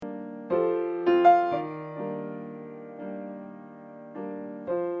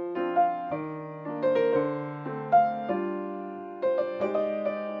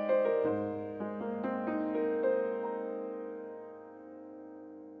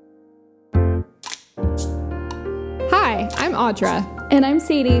Hi, I'm Audra. And I'm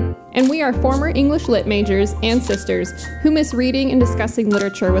Sadie. And we are former English lit majors and sisters who miss reading and discussing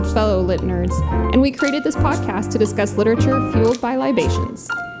literature with fellow lit nerds. And we created this podcast to discuss literature fueled by libations.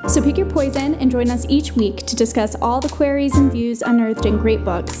 So pick your poison and join us each week to discuss all the queries and views unearthed in great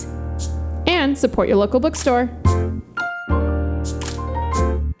books. And support your local bookstore.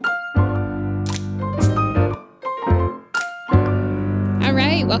 All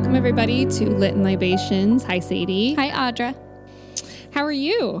right, welcome everybody to Lit and Libations. Hi, Sadie. Hi, Audra. How are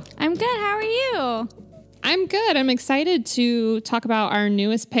you? I'm good. How are you? I'm good. I'm excited to talk about our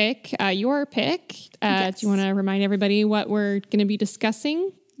newest pick, your pick. Yes. Do you want to remind everybody what we're going to be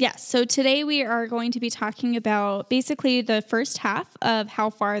discussing? Yes. So today we are going to be talking about basically the first half of How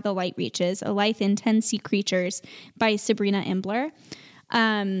Far the Light Reaches, A Life in 10 Sea Creatures by Sabrina Imbler.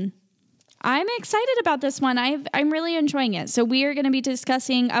 I'm excited about this one. I'm really enjoying it. So we are going to be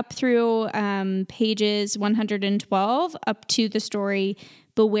discussing up through pages 112 up to the story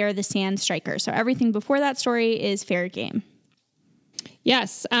Beware the Sand Striker. So everything before that story is fair game.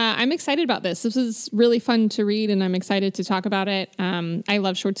 Yes, I'm excited about this. This is really fun to read, and I'm excited to talk about it. I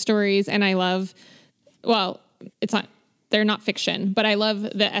love short stories, and I love, they're not fiction, but I love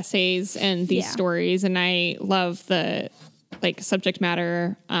the essays and these stories, and I love the subject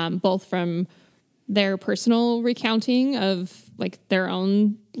matter, both from their personal recounting of their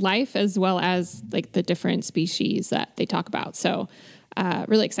own life as well as the different species that they talk about. So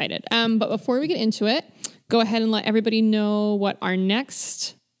really excited. But before we get into it, go ahead and let everybody know what our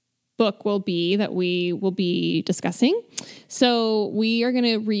next book will be that we will be discussing. So we are going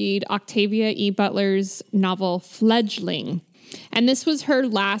to read Octavia E. Butler's novel Fledgling. And this was her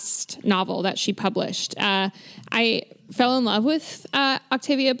last novel that she published. I fell in love with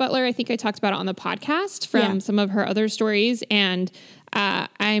Octavia Butler. I think I talked about it on the podcast from some of her other stories. And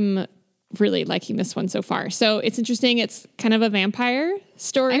I'm really liking this one so far. So it's interesting. It's kind of a vampire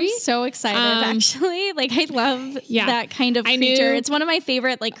story. I'm so excited, actually. I love that kind of creature. It's one of my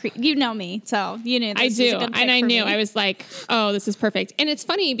favorite, you know me, so you knew this. I do. Was a good pick and I for knew. me. I was like, oh, this is perfect. And it's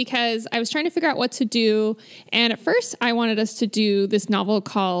funny because I was trying to figure out what to do. And at first I wanted us to do this novel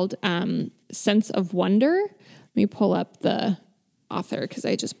called Sense of Wonder. Let me pull up the author because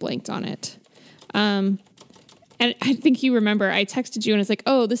I just blanked on it. And I think you remember, I texted you and I was like,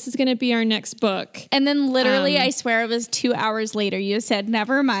 oh, this is going to be our next book. And then literally, I swear it was 2 hours later, you said,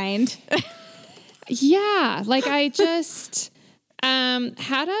 never mind. Yeah. I just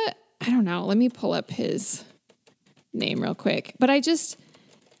had I don't know. Let me pull up his name real quick. But I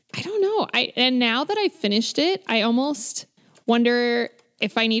don't know. And now that I finished it, I almost wonder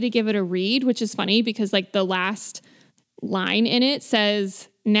if I need to give it a read, which is funny because the last line in it says,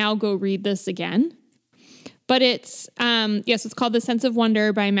 now go read this again. But it's, it's called The Sense of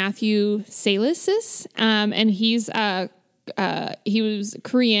Wonder by Matthew Salesses. And he was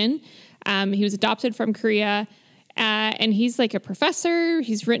Korean. He was adopted from Korea. And he's a professor.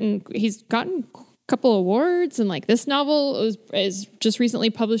 He's gotten a couple awards. And this novel is just recently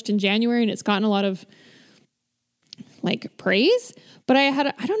published in January and it's gotten a lot of praise. But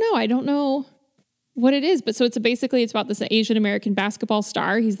I don't know what it is. But so it's about this Asian American basketball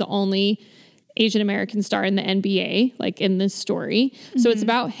star. He's the only Asian American star in the NBA, in this story. Mm-hmm. So it's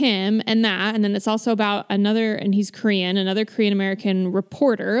about him and that. And then it's also about and he's Korean, another Korean American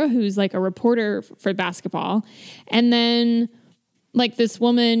reporter who's a reporter for basketball. And then this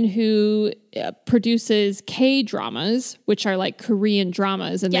woman who produces K-dramas, which are Korean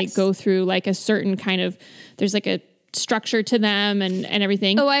dramas. And they go through a certain kind of, there's a structure to them and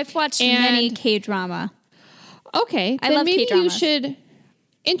everything. Oh, I've watched many K-drama. Okay. I love maybe K-dramas. You should...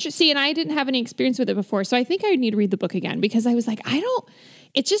 Interesting, and I didn't have any experience with it before, so I think I would need to read the book again because I was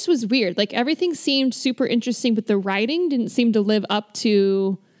it just was weird. Everything seemed super interesting, but the writing didn't seem to live up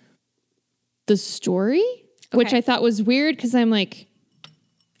to the story, which I thought was weird because I'm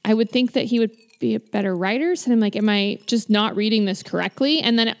I would think that he would be a better writer. So I'm am I just not reading this correctly?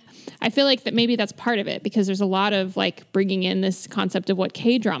 And then I feel that maybe that's part of it because there's a lot of bringing in this concept of what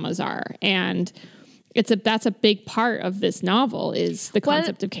K-dramas are and that's a big part of this novel is the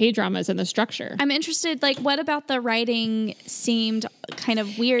concept of K-dramas and the structure. I'm interested, what about the writing seemed kind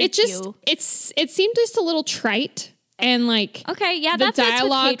of weird to you? It seemed just a little trite and okay, yeah, that fits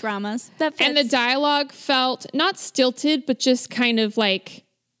with K-dramas. That fits. And the dialogue felt not stilted, but just kind of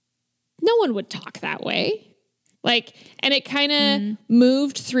no one would talk that way. Like, and it kind of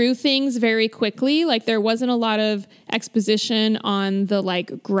moved through things very quickly. Like there wasn't a lot of exposition on the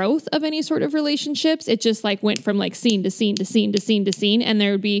like growth of any sort of relationships. It just like went from like scene to scene to scene to scene to scene. And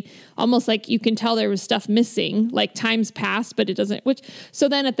there would be almost like you can tell there was stuff missing, like times passed, but it doesn't, so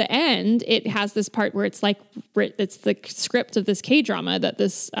then at the end, it has this part where it's like, it's the script of this K-drama that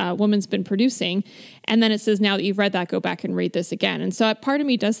this woman's been producing. And then it says, now that you've read that, go back and read this again. And so part of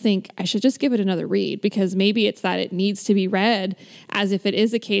me does think I should just give it another read, because maybe it's that it needs to be read as if it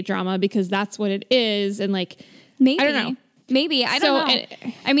is a K-drama, because that's what it is. And like, maybe, I don't know. Maybe. I don't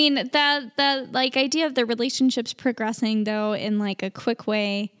know. I mean, that like idea of the relationships progressing though in like a quick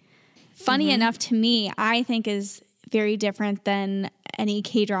way, funny enough to me, I think is very different than any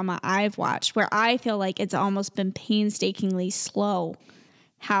K-drama I've watched, where I feel like it's almost been painstakingly slow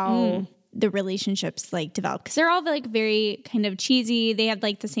how the relationships like develop, because they're all like very kind of cheesy. They have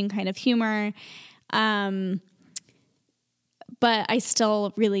like the same kind of humor. But I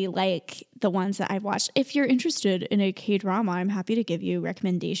still really like the ones that I've watched. If you're interested in a K-drama, I'm happy to give you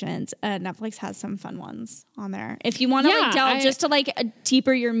recommendations. Netflix has some fun ones on there. If you want to like delve just to like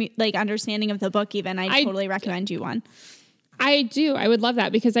deeper your like understanding of the book, even I totally recommend you one. I do. I would love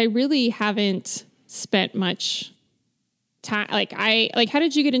that, because I really haven't spent much time. How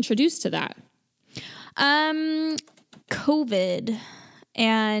did you get introduced to that? COVID.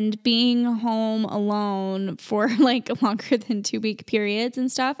 And being home alone for like longer than 2-week periods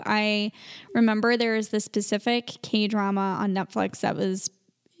and stuff. I remember there was this specific K-drama on Netflix that was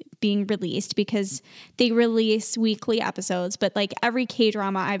being released, because they release weekly episodes, but like every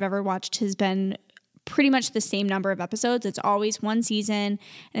K-drama I've ever watched has been pretty much the same number of episodes. It's always one season,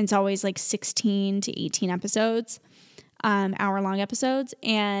 and it's always like 16 to 18 episodes, hour-long episodes.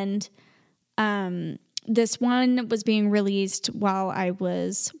 And this one was being released while when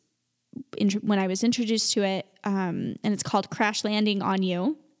I was introduced to it, and it's called Crash Landing on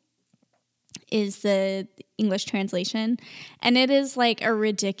You, is the English translation. And it is like a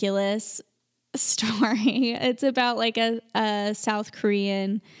ridiculous story. It's about like a South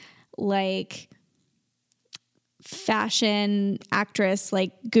Korean like fashion actress,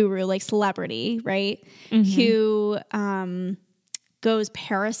 like guru, like celebrity, right? Who goes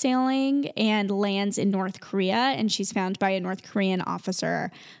parasailing and lands in North Korea, and she's found by a North Korean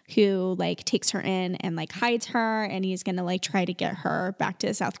officer who like takes her in and like hides her, and he's going to like try to get her back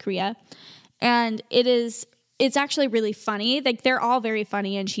to South Korea. And it's actually really funny. Like they're all very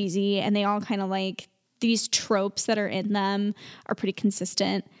funny and cheesy, and they all kind of like these tropes that are in them are pretty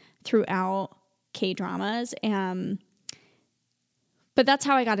consistent throughout K-dramas. But that's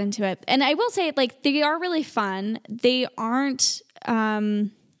how I got into it. And I will say, like, they are really fun. They aren't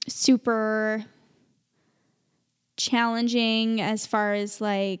super challenging as far as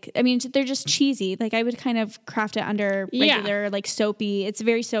like, I mean, they're just cheesy. Like I would kind of craft it under regular, like soapy. It's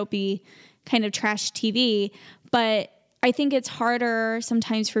very soapy kind of trash TV. But I think it's harder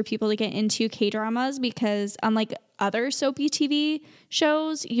sometimes for people to get into K-dramas, because unlike other soapy TV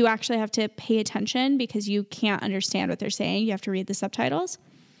shows, you actually have to pay attention because you can't understand what they're saying. You have to read the subtitles.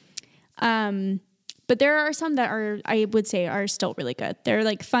 But there are some that I would say are still really good. They're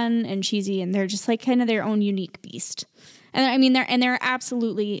like fun and cheesy, and they're just like kind of their own unique beast. And I mean, they're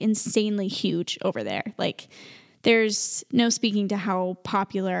absolutely insanely huge over there. Like there's no speaking to how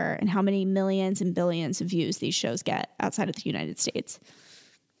popular and how many millions and billions of views these shows get outside of the United States.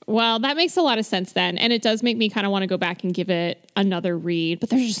 Well, that makes a lot of sense then. And it does make me kind of want to go back and give it another read.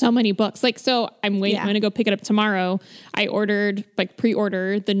 But there's just so many books. Like, so I'm going to go pick it up tomorrow. I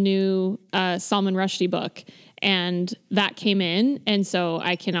pre-ordered the new Salman Rushdie book. And that came in. And so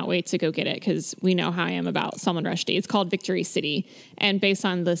I cannot wait to go get it, because we know how I am about Salman Rushdie. It's called Victory City. And based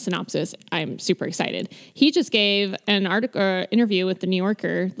on the synopsis, I'm super excited. He just gave an interview with The New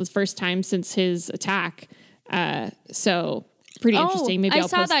Yorker, the first time since his attack. So pretty interesting. Maybe I'll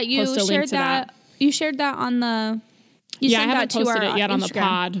saw post that you post a shared link to that. You shared that on the. I haven't posted it yet on the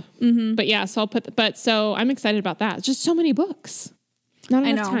pod. But yeah, so I'll put. So I'm excited about that. It's just so many books. Not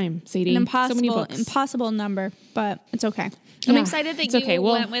enough time, Sadie. An so many books. Impossible number, but it's okay. I'm excited that you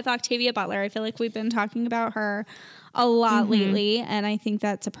went with Octavia Butler. I feel like we've been talking about her a lot lately, and I think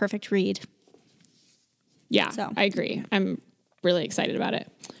that's a perfect read. Yeah, so. I agree. I'm really excited about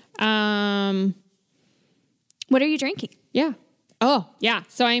it. What are you drinking? Yeah. Oh, yeah.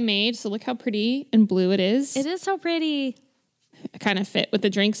 So look how pretty and blue it is. It is so pretty. Kind of fit with the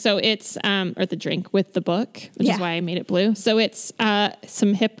drink. So it's, or the drink with the book, which is why I made it blue. So it's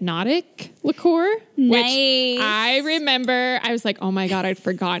some Hypnotic liqueur, which I remember. I was like, oh my God, I'd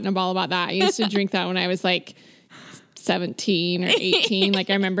forgotten all about that. I used to drink that when I was like 17 or 18.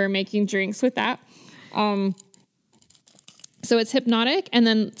 Like I remember making drinks with that. So it's Hypnotic and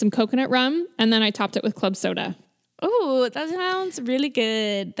then some coconut rum. And then I topped it with club soda. Oh, that sounds really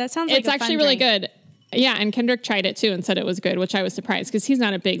good. That sounds like it's actually really good. Yeah. And Kendrick tried it too and said it was good, which I was surprised because he's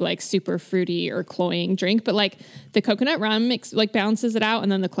not a big, like super fruity or cloying drink, but like the coconut rum balances it out.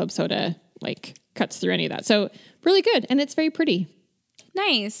 And then the club soda like cuts through any of that. So really good. And it's very pretty.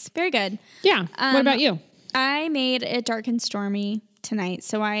 Nice. Very good. Yeah. What about you? I made a dark and stormy tonight.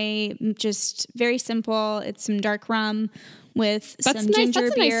 So I just very simple. It's some dark rum with some ginger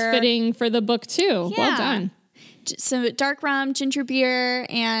That's beer. Nice fitting for the book too. Yeah. Well done. So dark rum, ginger beer,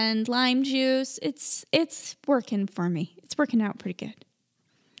 and lime juice. It's working for me. It's working out pretty good.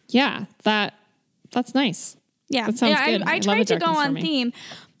 Yeah, that's nice. Yeah, that sounds good. I tried to go on theme.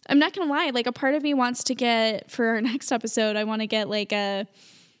 I'm not gonna lie. Like a part of me wants to get for our next episode. I want to get like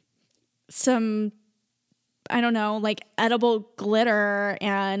some. I don't know, like edible glitter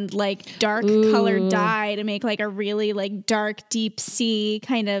and like dark colored dye to make like a really like dark deep sea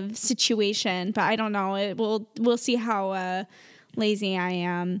kind of situation. But I don't know. We'll see how lazy I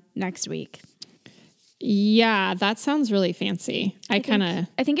am next week. Yeah, that sounds really fancy. I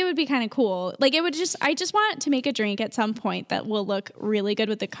think it would be kind of cool. Like I just want to make a drink at some point that will look really good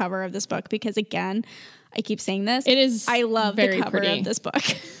with the cover of this book because again, I keep saying this. I love the cover of this book.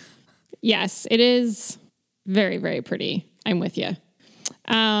 Yes, it is. Very, very pretty. I'm with you.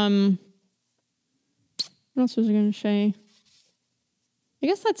 What else was I going to say? I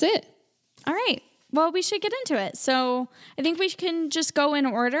guess that's it. All right. Well, we should get into it. So I think we can just go in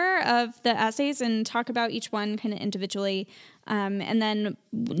order of the essays and talk about each one kind of individually. And then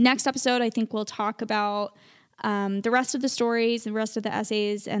next episode, I think we'll talk about the rest of the stories, the rest of the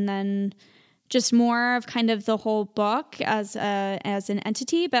essays, and then just more of kind of the whole book as an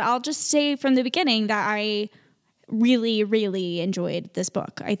entity. But I'll just say from the beginning that I really, really enjoyed this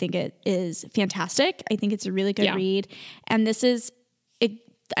book. I think it is fantastic. I think it's a really good read. And this is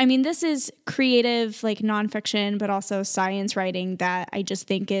creative, like nonfiction, but also science writing that I just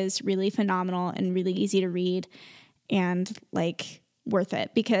think is really phenomenal and really easy to read and like worth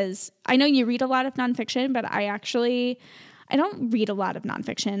it. Because I know you read a lot of nonfiction, but I don't read a lot of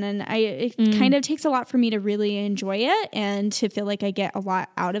nonfiction, and it kind of takes a lot for me to really enjoy it and to feel like I get a lot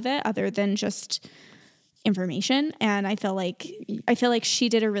out of it other than just information. And I feel like she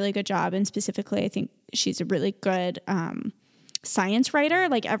did a really good job, and specifically I think she's a really good science writer.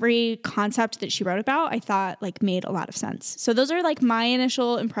 Like every concept that she wrote about, I thought like made a lot of sense. So those are like my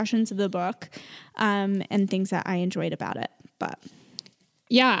initial impressions of the book and things that I enjoyed about it. But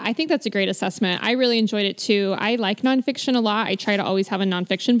yeah, I think that's a great assessment. I really enjoyed it too. I like nonfiction a lot. I try to always have a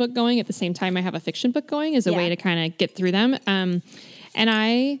nonfiction book going at the same time I have a fiction book going as a way to kind of get through them. And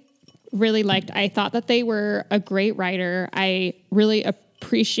I really I thought that they were a great writer. I really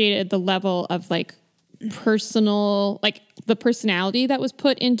appreciated the level of like personal, like the personality that was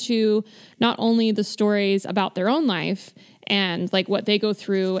put into not only the stories about their own life and like what they go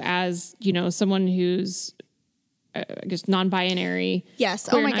through as, you know, someone who's I guess non-binary. Yes.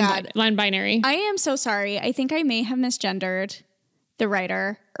 Oh my God. Non-binary. I am so sorry. I think I may have misgendered the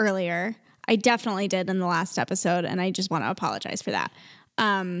writer earlier. I definitely did in the last episode, and I just want to apologize for that.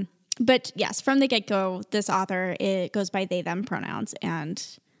 But yes, from the get-go, this author, it goes by they, them pronouns, and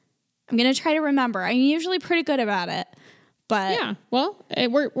I'm going to try to remember. I'm usually pretty good about it, but yeah, well,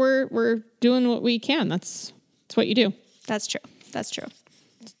 we're doing what we can. That's what you do. That's true. That's true.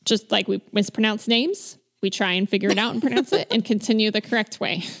 Just like we mispronounce names, we try and figure it out and pronounce it and continue the correct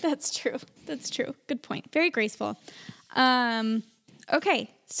way. That's true. That's true. Good point. Very graceful. Okay.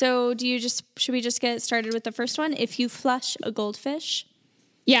 So should we just get started with the first one? If you flush a goldfish.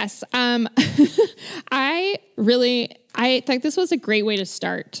 Yes. I think this was a great way to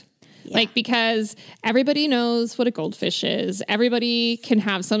start. Yeah. Like, because everybody knows what a goldfish is. Everybody can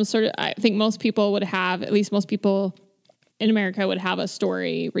have some sort of, I think most people would have, at least most people in America would have a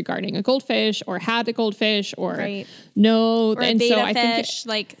story regarding a goldfish or had a goldfish or know. Or a betta fish,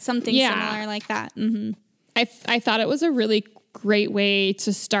 like something similar like that. Mm-hmm. I thought it was a really great way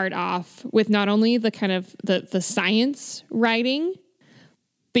to start off with not only the kind of the science writing,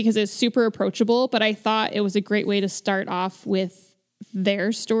 because it's super approachable, but I thought it was a great way to start off with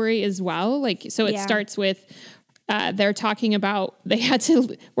their story as well. Like, so it starts with, they're talking about,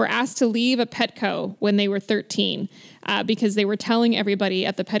 were asked to leave a Petco when they were 13, because they were telling everybody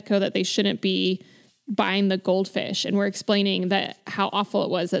at the Petco that they shouldn't be buying the goldfish. And we're explaining that how awful it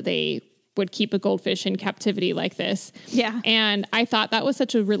was that they would keep a goldfish in captivity like this. Yeah. And I thought that was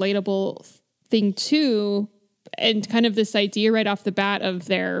such a relatable thing too. And kind of this idea right off the bat of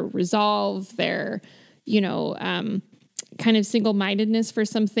their resolve, their, kind of single-mindedness for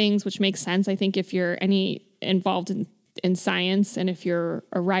some things, which makes sense. I think if you're involved in in science and if you're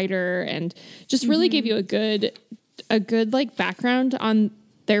a writer, and just really give you a good like background on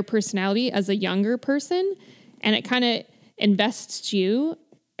their personality as a younger person. And it kind of invested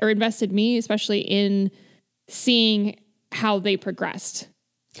me, especially in seeing how they progressed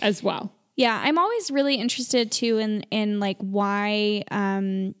as well. Yeah, I'm always really interested too in like why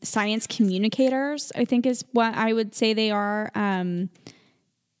science communicators, I think is what I would say they are,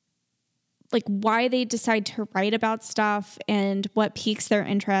 like why they decide to write about stuff and what piques their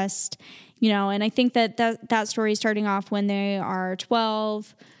interest, and I think that story starting off when they are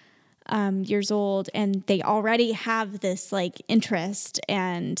 12 years old and they already have this like interest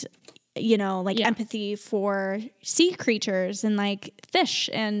and empathy for sea creatures and like fish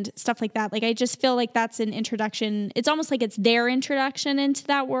and stuff like that. Like, I just feel like that's an introduction. It's almost like it's their introduction into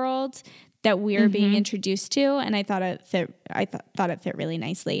that world that we're being introduced to. And I thought it fit, thought it fit really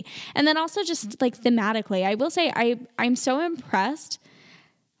nicely. And then also just like thematically, I will say I'm so impressed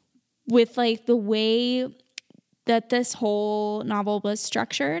with like the way that this whole novel was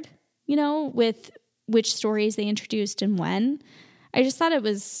structured, with which stories they introduced and when. I just thought it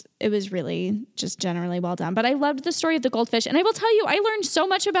was really just generally well done. But I loved the story of the goldfish. And I will tell you, I learned so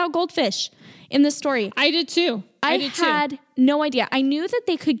much about goldfish in this story. I did too. I had no idea. I knew that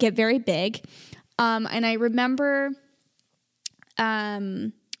they could get very big. And I remember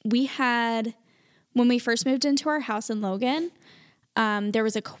we had, when we first moved into our house in Logan, there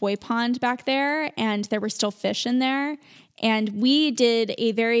was a koi pond back there and there were still fish in there. And we did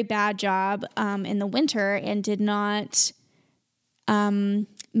a very bad job in the winter and did not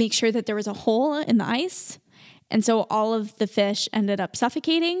make sure that there was a hole in the ice. And so all of the fish ended up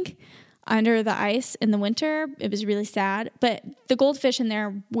suffocating under the ice in the winter. It was really sad. But the goldfish in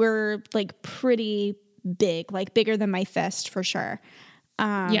there were like pretty big, like bigger than my fist for sure. So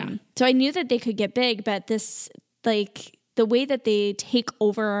I knew that they could get big, but this, like the way that they take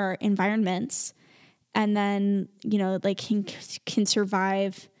over our environments and then, like can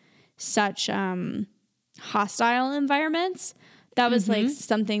survive such hostile environments. That was like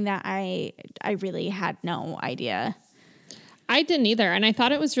something that I really had no idea. I didn't either. And I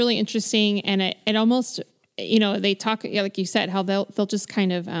thought it was really interesting. And it almost, they talk, like you said, how they'll just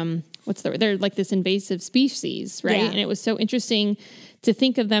kind of, they're like this invasive species, right? Yeah. And it was so interesting to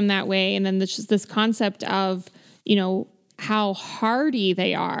think of them that way. And then this concept of, how hardy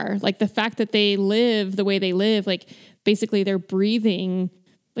they are, like the fact that they live the way they live, like basically they're breathing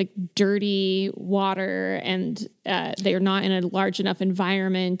like dirty water and they're not in a large enough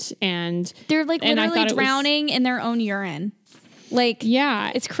environment and they're like literally drowning in their own urine. Like,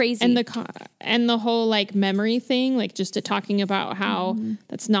 yeah, it's crazy. And the whole like memory thing, like just talking about how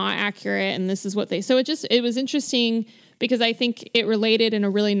that's not accurate. And this is what so it was interesting because I think it related in a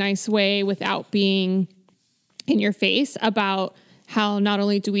really nice way without being in your face about how not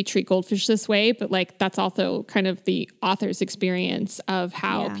only do we treat goldfish this way, but like that's also kind of the author's experience of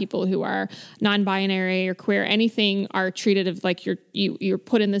how people who are non-binary or queer, anything, are treated of like you're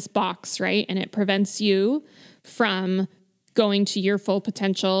put in this box, right? And it prevents you from going to your full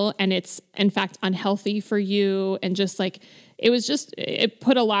potential, and it's in fact unhealthy for you. And just like there was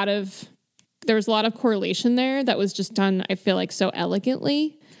a lot of correlation there that was just done, I feel like, so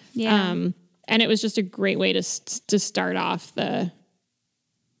elegantly. Yeah. And it was just a great way to start off the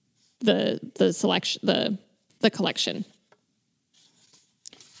selection, the collection.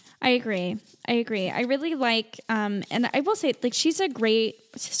 I agree. I really like, and I will say, like,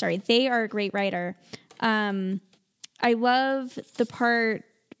 they are a great writer. I love the part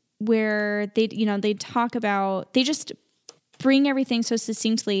where they talk about, they just bring everything so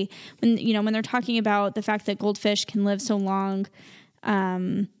succinctly when they're talking about the fact that goldfish can live so long,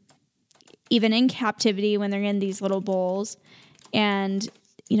 even in captivity when they're in these little bowls. And,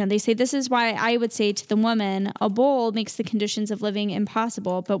 they say, this is why I would say to the woman, a bowl makes the conditions of living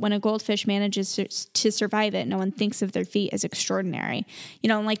impossible. But when a goldfish manages to survive it, no one thinks of their feat as extraordinary.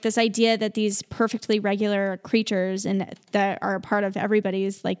 Like this idea that these perfectly regular creatures and that are a part of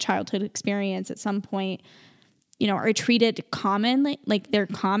everybody's like childhood experience at some point, are treated commonly, like they're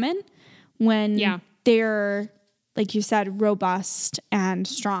common when they're, like you said, robust and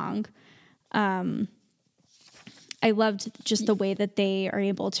strong. I loved just the way that they are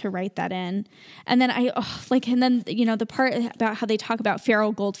able to write that in. And then the part about how they talk about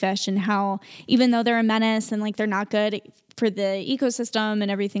feral goldfish and how even though they're a menace and like they're not good for the ecosystem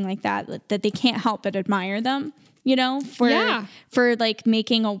and everything like that, that they can't help but admire them, for like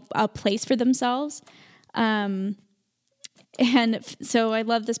making a place for themselves. And so I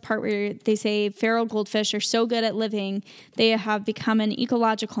love this part where they say feral goldfish are so good at living, they have become an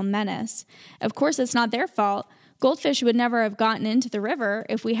ecological menace. Of course, it's not their fault. goldfish would never have gotten into the river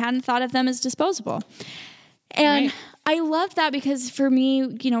if we hadn't thought of them as disposable. And Right. I love that because for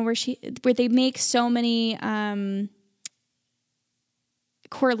me, you know, where they make so many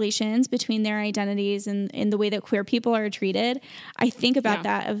correlations between their identities and in the way that queer people are treated. I think about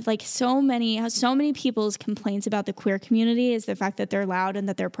that of like so many people's complaints about the queer community is the fact that they're loud and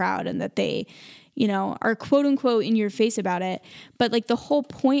that they're proud and that they, you know, are quote unquote in your face about it. But like the whole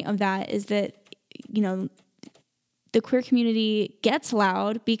point of that is that, you know, the queer community gets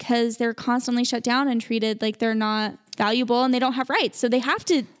loud because they're constantly shut down and treated like they're not valuable and they don't have rights. So they have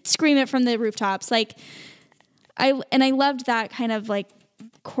to scream it from the rooftops. Like I loved that kind of like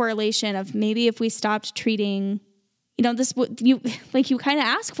correlation of maybe if we stopped treating, you know, this, you kind of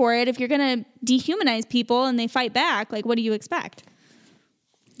ask for it. If you're going to dehumanize people and they fight back, like, what do you expect?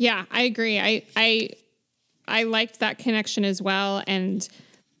 Yeah, I agree. I liked that connection as well. And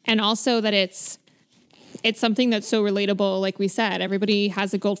also that it's something that's so relatable. Like we said, everybody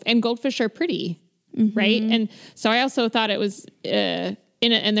has a goldfish are pretty, right? And so I also thought it was,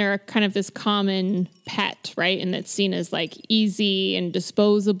 and they're kind of this common pet, right? And it's seen as like easy and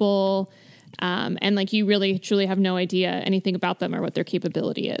disposable. And like, you really truly have no idea anything about them or what their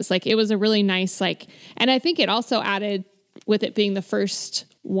capability is. Like, it was a really nice, like, and I think it also added, with it being the first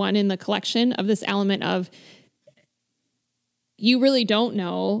one in the collection, of this element of, you really don't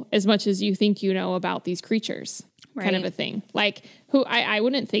know as much as you think you know about these creatures, right. Kind of a thing. Like, who I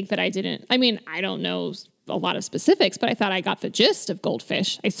wouldn't think that I didn't, I mean, I don't know a lot of specifics, but I thought I got the gist of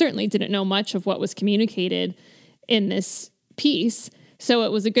goldfish. I certainly didn't know much of what was communicated in this piece. So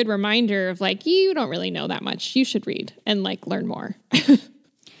it was a good reminder of like, you don't really know that much. You should read and like learn more.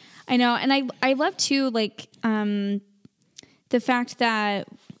 I know. And I love too, like, the fact that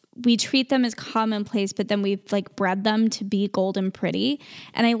we treat them as commonplace, but then we've like bred them to be gold and pretty.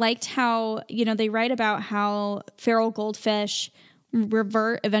 And I liked how, you know, they write about how feral goldfish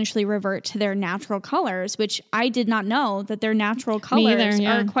eventually revert to their natural colors, which I did not know that their natural colors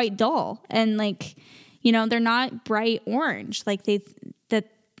are quite dull. And like, you know, they're not bright orange, like the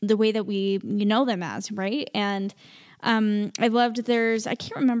way that we know them as, right? And I loved I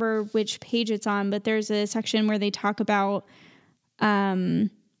can't remember which page it's on, but there's a section where they talk about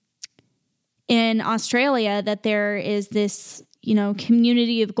in Australia that there is this, you know,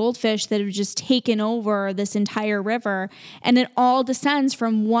 community of goldfish that have just taken over this entire river, and it all descends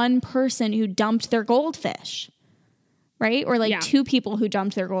from one person who dumped their goldfish, right? Or like two people who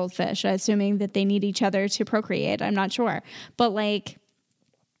dumped their goldfish, assuming that they need each other to procreate. I'm not sure. But like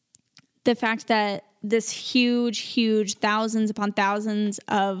the fact that this huge thousands upon thousands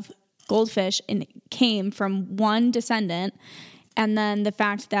of goldfish came from one descendant, and then the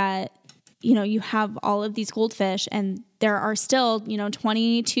fact that, you know, you have all of these goldfish and there are still, you know,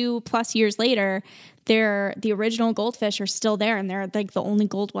 22 plus years later, the original goldfish are still there and they're like the only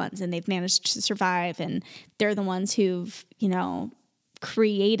gold ones and they've managed to survive and they're the ones who've, you know,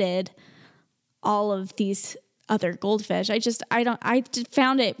 created all of these other goldfish. I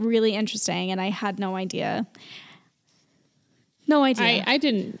found it really interesting and I had no idea. No idea. I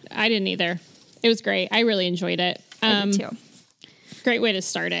didn't either. It was great. I really enjoyed it. I did too. Great way to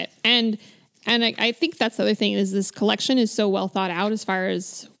start it. And I think that's the other thing is this collection is so well thought out as far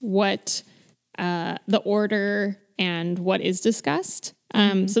as what the order and what is discussed.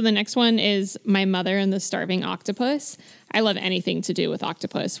 So the next one is My Mother and the Starving Octopus. I love anything to do with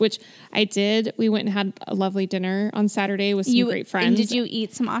octopus, which I did. We went and had a lovely dinner on Saturday with some great friends. And did you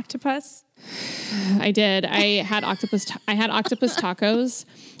eat some octopus? I did. I had octopus tacos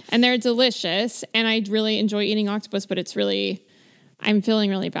and they're delicious. And I really enjoy eating octopus, but I'm feeling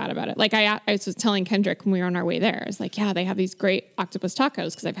really bad about it. Like I was telling Kendrick when we were on our way there, I was like, yeah, they have these great octopus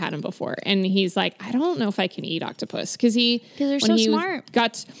tacos because I've had them before. And he's like, I don't know if I can eat octopus because they're so smart.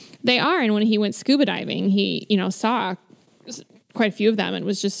 They are. And when he went scuba diving, he, you know, saw quite a few of them and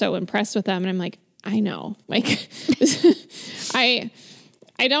was just so impressed with them. And I'm like, I know, like I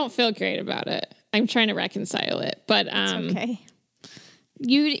don't feel great about it. I'm trying to reconcile it, but, it's okay.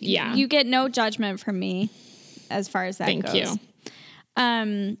 You get no judgment from me as far as that goes. Thank you.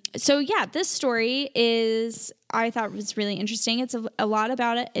 So yeah, this story I thought was really interesting. It's a lot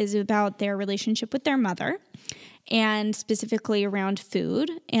about it is about their relationship with their mother and specifically around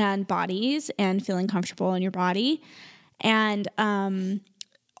food and bodies and feeling comfortable in your body. And,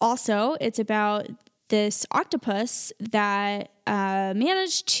 also it's about this octopus that,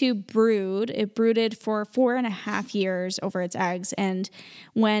 managed to brood. It brooded for 4.5 years over its eggs. And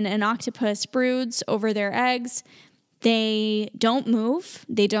when an octopus broods over their eggs, they don't move,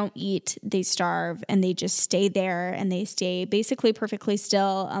 they don't eat, they starve, and they just stay there, and they stay basically perfectly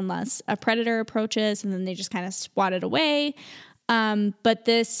still unless a predator approaches, and then they just kind of swat it away. But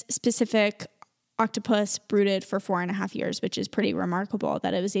this specific octopus brooded for 4.5 years, which is pretty remarkable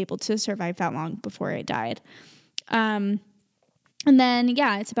that it was able to survive that long before it died. And then,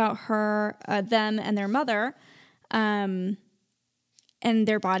 it's about them and their mother, and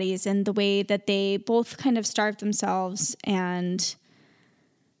their bodies and the way that they both kind of starve themselves and,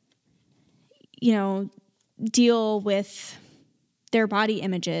 deal with their body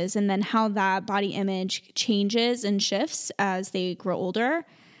images, and then how that body image changes and shifts as they grow older.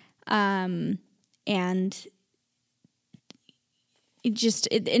 And it just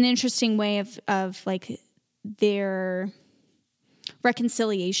an interesting way of like their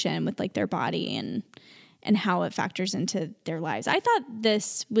reconciliation with like their body and how it factors into their lives. I thought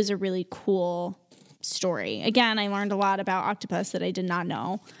this was a really cool story. Again, I learned a lot about octopus that I did not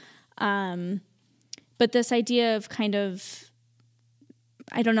know. But this idea of kind of,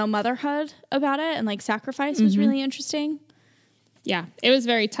 I don't know, motherhood about it and like sacrifice was really interesting. Yeah, it was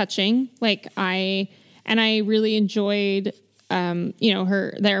very touching. Like I really enjoyed,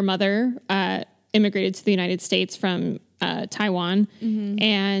 their mother immigrated to the United States from Taiwan.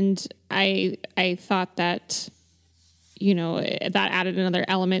 And I thought that, that added another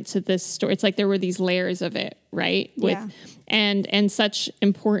element to this story. It's like there were these layers of it, right? And such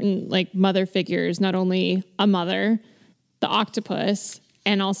important like mother figures, not only a mother, the octopus,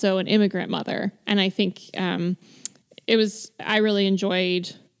 and also an immigrant mother. And I think I really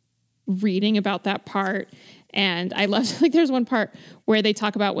enjoyed reading about that part. And I loved, like, there's one part where they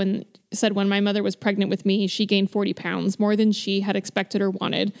talk about when my mother was pregnant with me, she gained 40 pounds, more than she had expected or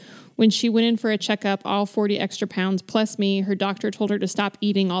wanted. When she went in for a checkup, all 40 extra pounds plus me, her doctor told her to stop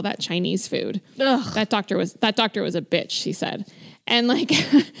eating all that Chinese food. Ugh. That doctor was a bitch, she said. And like,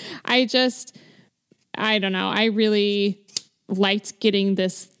 I don't know. I really liked getting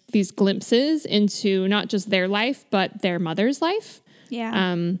these glimpses into not just their life, but their mother's life.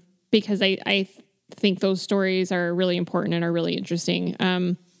 Yeah. Because I think those stories are really important and are really interesting.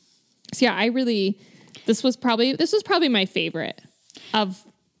 This was probably my favorite of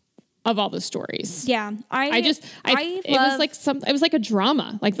all the stories. Yeah. It was like a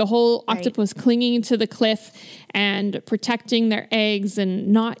drama, like the whole octopus clinging to the cliff and protecting their eggs and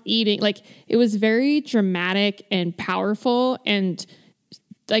not eating. Like, it was very dramatic and powerful. And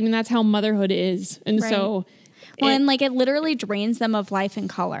I mean, that's how motherhood is. And so, and like it literally drains them of life and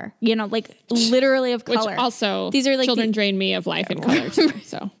color, like literally of color. Which also, these are like children drain me of life and color too.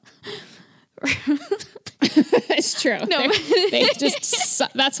 So it's true. No, they just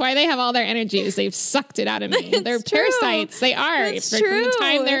that's why they have all their energies. They've sucked it out of me. They're parasites. They are. That's from the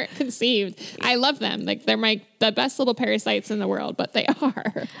time they're conceived. I love them. Like, they're the best little parasites in the world, but they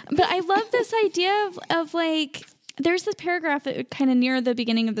are. But I love this idea of like, there's this paragraph kind of near the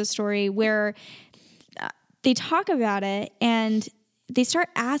beginning of the story where they talk about it and they start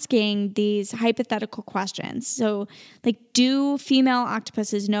asking these hypothetical questions. So, like, do female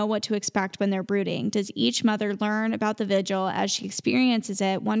octopuses know what to expect when they're brooding? Does each mother learn about the vigil as she experiences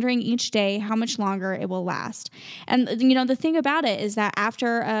it, wondering each day how much longer it will last? And, the thing about it is that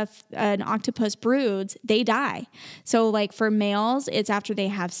after an octopus broods, they die. So, like, for males, it's after they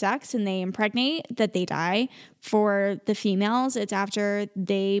have sex and they impregnate that they die. For the females, it's after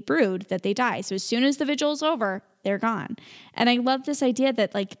they brood that they die. So as soon as the vigil is over, they're gone. And I love this idea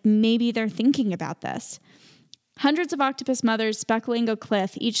that, like, maybe they're thinking about this. Hundreds of octopus mothers speckling a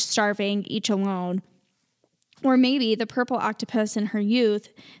cliff, each starving, each alone. Or maybe the purple octopus in her youth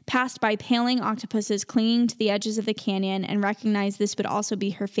passed by paling octopuses clinging to the edges of the canyon and recognized this would also be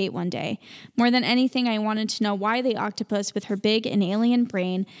her fate one day. More than anything, I wanted to know why the octopus with her big and alien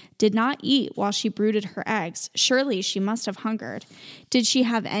brain did not eat while she brooded her eggs. Surely she must have hungered. Did she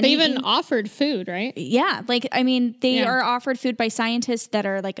have any... They even offered food, right? Yeah. Like, I mean, they are offered food by scientists that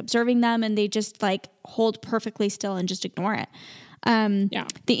are, like, observing them, and they just, like, hold perfectly still and just ignore it.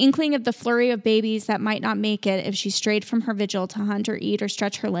 The inkling of the flurry of babies that might not make it if she strayed from her vigil to hunt or eat or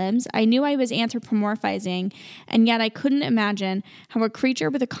stretch her limbs. I knew I was anthropomorphizing, and yet I couldn't imagine how a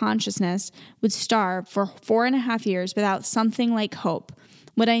creature with a consciousness would starve for 4.5 years without something like hope.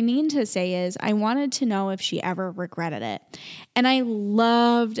 What I mean to say is I wanted to know if she ever regretted it. And I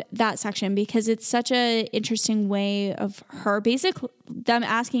loved that section because it's such an interesting way of them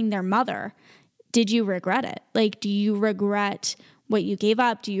asking their mother, did you regret it? Like, do you regret what you gave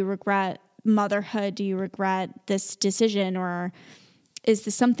up? Do you regret motherhood? Do you regret this decision? Or is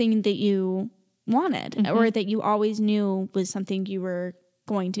this something that you wanted or that you always knew was something you were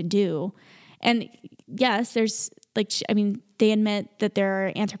going to do? And yes, there's like, I mean, they admit that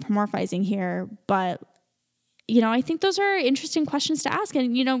they're anthropomorphizing here, but I think those are interesting questions to ask.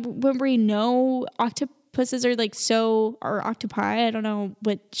 And, when we know octopuses are like or octopi, I don't know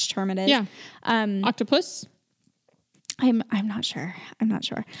which term it is. Yeah. Octopus. I'm not sure.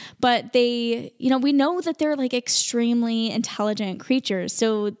 But they, we know that they're like extremely intelligent creatures.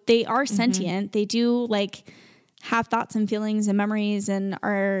 So they are sentient. They do like have thoughts and feelings and memories and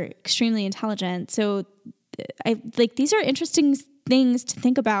are extremely intelligent. So these are interesting things to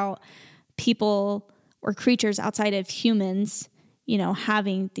think about, people or creatures outside of humans,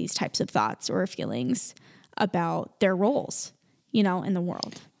 having these types of thoughts or feelings about their roles, in the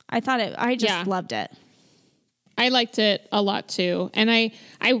world. I just loved it. I liked it a lot too. And I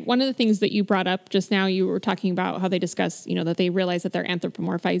one of the things that you brought up just now, you were talking about how they discuss, that they realize that they're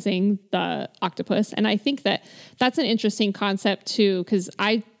anthropomorphizing the octopus. And I think that that's an interesting concept too, because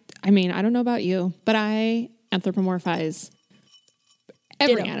I don't know about you, but I anthropomorphize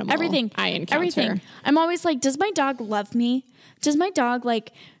every animal, everything I encounter. Everything. I'm always like, does my dog love me? Does my dog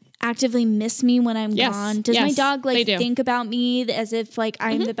like actively miss me when I'm gone? Does my dog like think about me as if like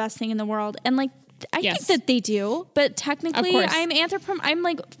I'm the best thing in the world? And like, I think that they do, but technically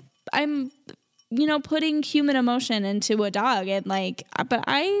I'm putting human emotion into a dog, and like, but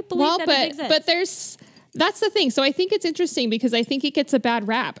I believe that it exists. But that's the thing. So I think it's interesting because I think it gets a bad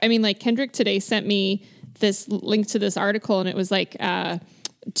rap. I mean, like Kendrick today sent me this link to this article, and it was like,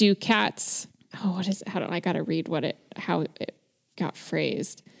 do cats, I got to read how it got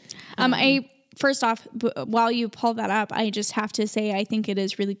phrased. First off, while you pull that up, I just have to say, I think it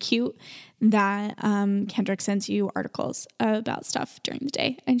is really cute that Kendrick sends you articles about stuff during the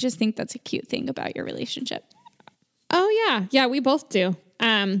day. I just think that's a cute thing about your relationship. Oh, yeah. Yeah, we both do.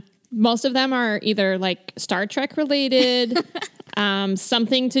 Most of them are either like Star Trek related,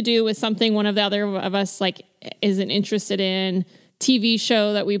 something to do with something one of the other of us like isn't interested in, TV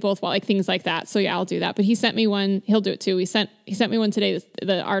show that we both like, things like that. So yeah, I'll do that. But he sent me one. He'll do it too. He sent me one today.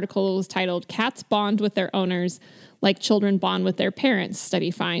 The article was titled "Cats Bond with Their Owners Like Children Bond with Their Parents,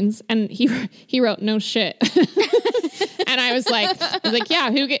 Study Finds." And he wrote, "No shit." And I was like, yeah,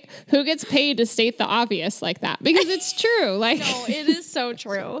 who gets paid to state the obvious like that? Because it's true. Like, no, it is so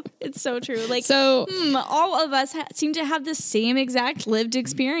true. It's so true. Like, so all of us seem to have the same exact lived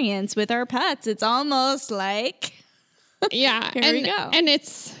experience with our pets. It's almost like, yeah, here we go. And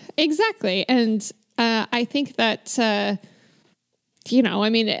it's exactly. And I think that, the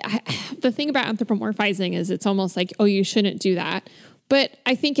thing about anthropomorphizing is it's almost like, oh, you shouldn't do that. But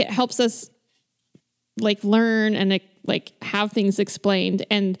I think it helps us like learn and like have things explained.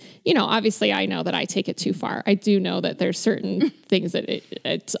 And, obviously I know that I take it too far. I do know that there's certain things that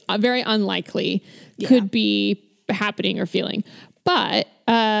it's very unlikely could be happening or feeling. But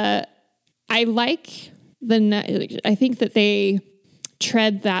I think that they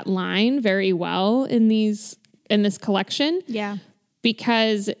tread that line very well in this collection. Yeah.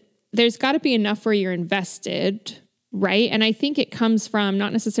 Because there's got to be enough where you're invested, right? And I think it comes from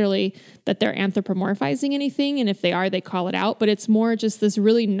not necessarily that they're anthropomorphizing anything, and if they are, they call it out, but it's more just this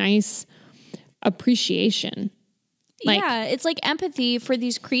really nice appreciation. It's like empathy for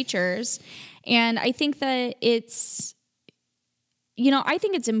these creatures. And I think that it's, I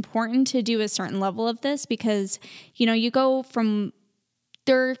think it's important to do a certain level of this because, you go from,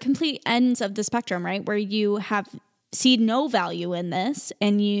 there are complete ends of the spectrum, right? Where you see no value in this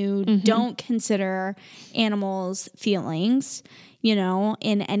and you don't consider animals' feelings,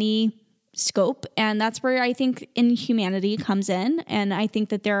 in any scope. And that's where I think inhumanity comes in. And I think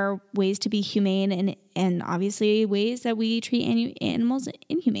that there are ways to be humane and obviously ways that we treat animals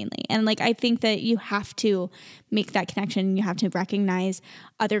inhumanely. And like, I think that you have to make that connection. You have to recognize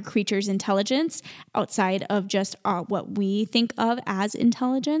other creatures' intelligence outside of just what we think of as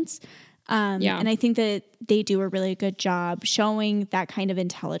intelligence. And I think that they do a really good job showing that kind of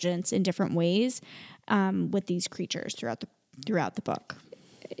intelligence in different ways with these creatures throughout the book.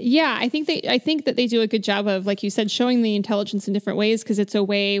 Yeah, I think that they do a good job of, like you said, showing the intelligence in different ways because it's a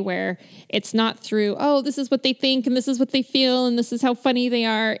way where it's not through, oh, this is what they think and this is what they feel and this is how funny they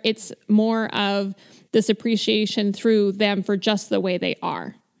are. It's more of this appreciation through them for just the way they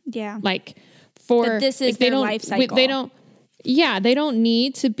are. Yeah. Like for this is their life cycle. They don't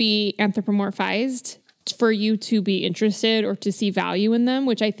need to be anthropomorphized for you to be interested or to see value in them,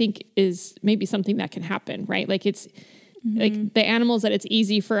 which I think is maybe something that can happen, right? Like it's like the animals that it's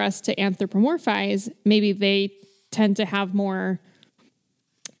easy for us to anthropomorphize, maybe they tend to have more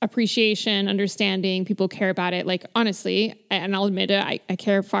appreciation, understanding, people care about it. Like honestly, and I'll admit it, I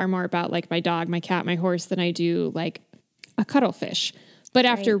care far more about like my dog, my cat, my horse than I do like a cuttlefish. But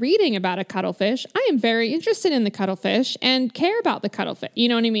after reading about a cuttlefish, I am very interested in the cuttlefish and care about the cuttlefish. You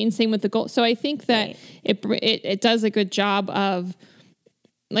know what I mean? Same with the gold. So I think that it does a good job of,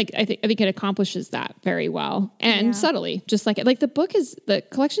 like, I think it accomplishes that very well and subtly, just like the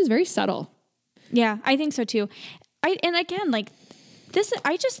collection is very subtle. Yeah, I think so too. And again, like this,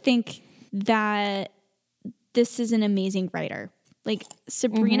 I just think that this is an amazing writer. Like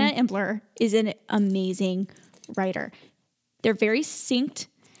Sabrina Embler is an amazing writer. They're very succinct.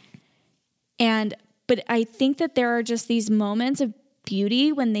 But I think that there are just these moments of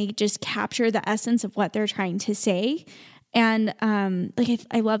beauty when they just capture the essence of what they're trying to say. And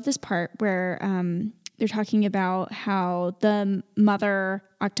I love this part where they're talking about how the mother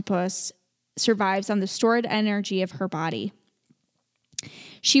octopus survives on the stored energy of her body.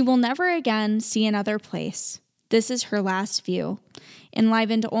 She will never again see another place. This is her last view,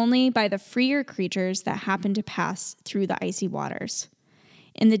 enlivened only by the freer creatures that happen to pass through the icy waters.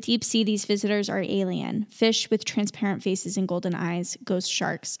 In the deep sea, these visitors are alien, fish with transparent faces and golden eyes, ghost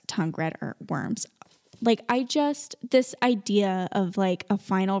sharks, tongue-red worms. Like, this idea of like a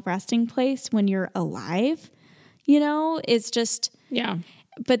final resting place when you're alive, is just... Yeah.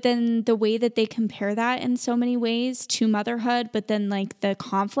 But then the way that they compare that in so many ways to motherhood, but then like the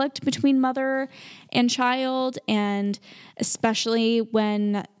conflict between mother and child, and especially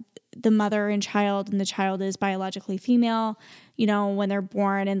when the mother and the child is biologically female, when they're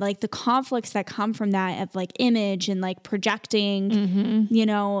born, and like the conflicts that come from that of like image and like projecting,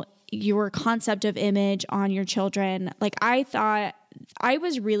 your concept of image on your children. Like I thought I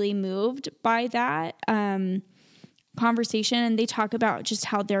was really moved by that, conversation, and they talk about just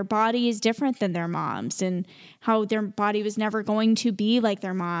how their body is different than their mom's and how their body was never going to be like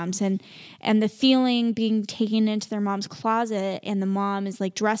their mom's, and the feeling being taken into their mom's closet, and the mom is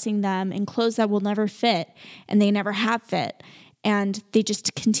like dressing them in clothes that will never fit and they never have fit, and they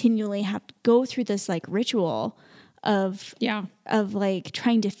just continually have to go through this like ritual of like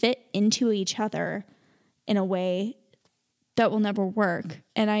trying to fit into each other in a way that will never work.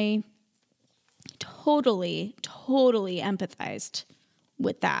 And I totally empathized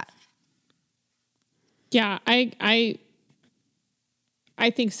with that. Yeah, I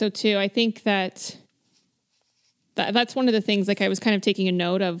think so too. I think that's one of the things, like I was kind of taking a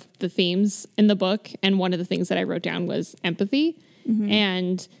note of the themes in the book, and one of the things that I wrote down was empathy.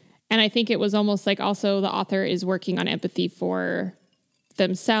 And I think it was almost like also the author is working on empathy for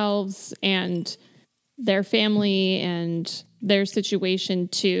themselves and their family and their situation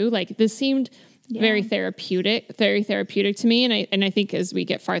too. Like this seemed very therapeutic to me. And I think as we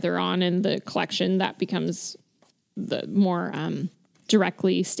get farther on in the collection, that becomes the more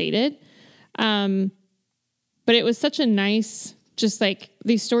directly stated. But it was such a nice, just like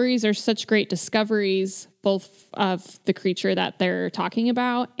these stories are such great discoveries, both of the creature that they're talking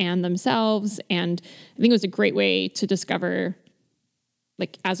about and themselves. And I think it was a great way to discover,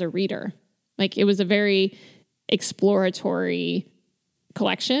 like as a reader, like it was a very exploratory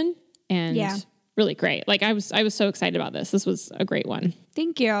collection and really great. Like I was so excited about this. This was a great one.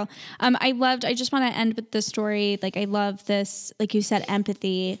 Thank you. I just want to end with the story. Like I love this, like you said,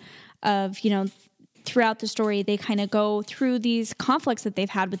 empathy of, throughout the story, they kind of go through these conflicts that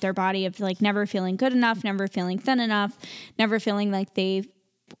they've had with their body of like never feeling good enough, never feeling thin enough, never feeling like they've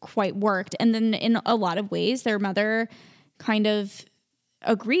quite worked. And then in a lot of ways, their mother kind of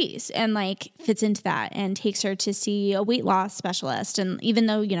agrees and like fits into that and takes her to see a weight loss specialist. And even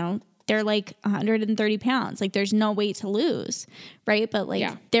though, they're like 130 pounds, like there's no weight to lose. Right. But like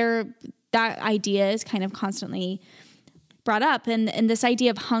that idea is kind of constantly brought up, and this idea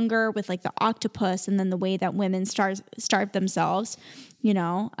of hunger with like the octopus, and then the way that women starve themselves,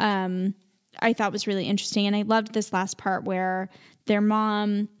 I thought was really interesting. And I loved this last part where their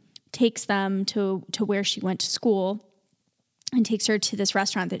mom takes them to where she went to school and takes her to this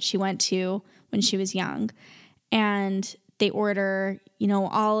restaurant that she went to when she was young. And they order,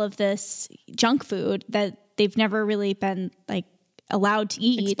 all of this junk food that they've never really been like allowed to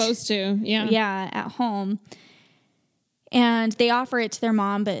eat. Exposed to, Yeah, at home. And they offer it to their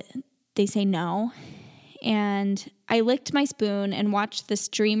mom, but they say no. And I licked my spoon and watched the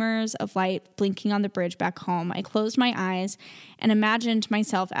streamers of light blinking on the bridge back home. I closed my eyes and imagined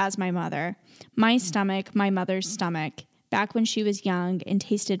myself as my mother. My stomach, my mother's stomach, back when she was young and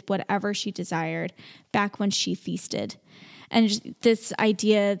tasted whatever she desired, back when she feasted. And just this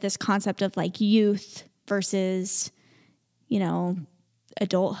idea, this concept of like youth versus,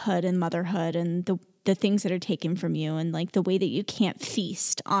 adulthood and motherhood, and the things that are taken from you, and like the way that you can't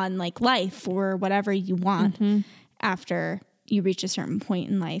feast on like life or whatever you want after you reach a certain point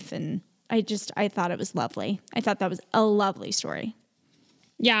in life. And I thought it was lovely. I thought that was a lovely story.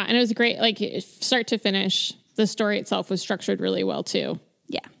 Yeah, and it was great. Like start to finish, the story itself was structured really well too.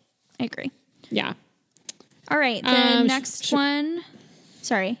 Yeah, I agree. Yeah. All right, the next one.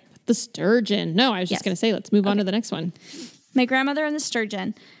 Sorry. The sturgeon. No, I was just going to say, let's move on to the next one. My grandmother and the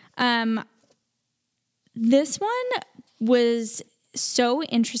sturgeon. This one was so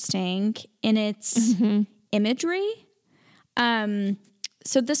interesting in its imagery.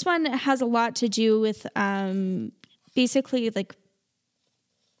 So this one has a lot to do with basically like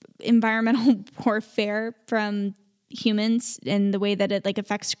environmental warfare from humans and the way that it like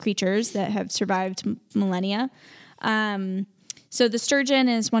affects creatures that have survived millennia. So the sturgeon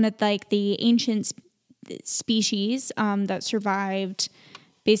is one of like the ancient species that survived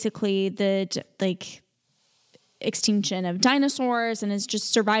basically the like extinction of dinosaurs and has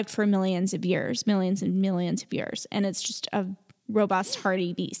just survived for millions and millions of years. And it's just a robust,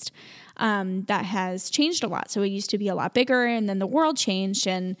 hardy beast that has changed a lot. So it used to be a lot bigger, and then the world changed,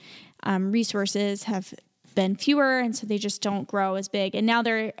 and resources have been fewer, and so they just don't grow as big. And now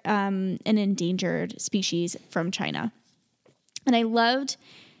they're an endangered species from China. And I loved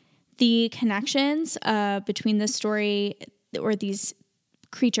the connections between this story or these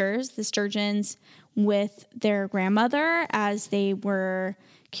creatures, the sturgeons, with their grandmother as they were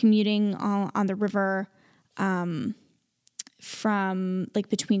commuting on the river from like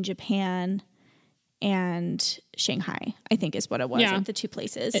between Japan and Shanghai, I think is what it was, like the two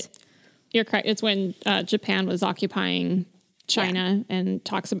places. You're correct. It's when Japan was occupying China and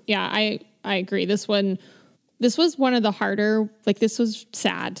talks. I agree. This was one of the harder, like this was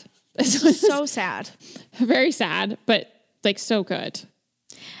sad. This was so sad. Very sad, but like so good.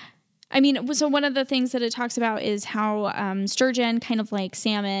 I mean, so one of the things that it talks about is how sturgeon, kind of like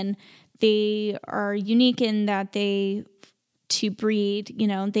salmon, they are unique in that to breed,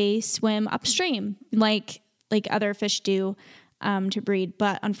 they swim upstream like other fish do to breed.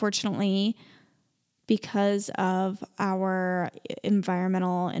 But unfortunately, because of our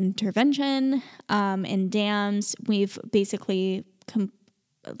environmental intervention and dams, we've basically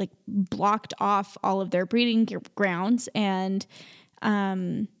blocked off all of their breeding grounds, and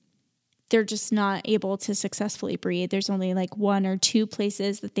they're just not able to successfully breed. There's only like one or two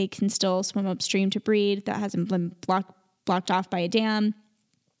places that they can still swim upstream to breed that hasn't been blocked off by a dam.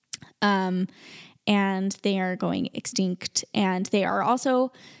 And they are going extinct, and they are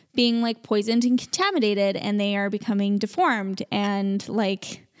also being like poisoned and contaminated, and they are becoming deformed and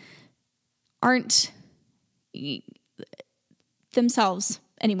like aren't themselves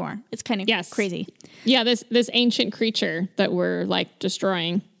anymore. It's kind of crazy. Yeah. This ancient creature that we're like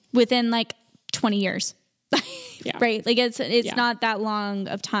destroying within like 20 years. Right. Like it's not that long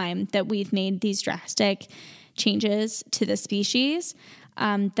of time that we've made these drastic changes to the species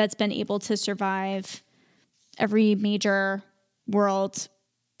that's been able to survive every major world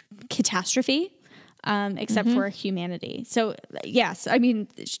catastrophe except for humanity. So yes, I mean,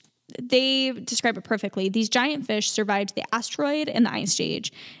 they describe it perfectly. These giant fish survived the asteroid and the ice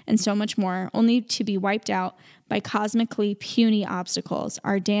age and so much more, only to be wiped out by cosmically puny obstacles: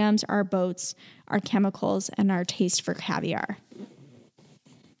 our dams, our boats, our chemicals, and our taste for caviar.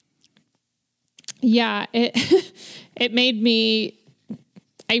 Yeah, it made me.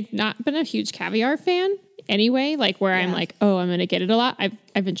 I've not been a huge caviar fan anyway. Like where I'm like, oh, I'm gonna get it a lot.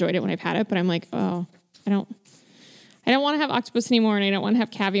 I've enjoyed it when I've had it, but I'm like, oh, I don't want to have octopus anymore, and I don't want to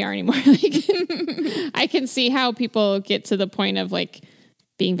have caviar anymore. Like, I can see how people get to the point of like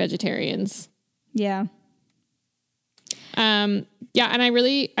being vegetarians. Yeah. Yeah, and I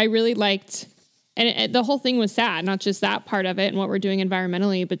really liked, and the whole thing was sad, not just that part of it and what we're doing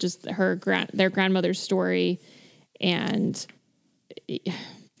environmentally, but just their grandmother's story, and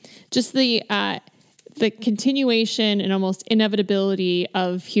just the continuation and almost inevitability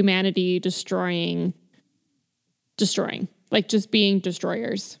of humanity destroying, like just being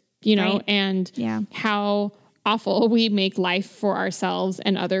destroyers, right. And how awful we make life for ourselves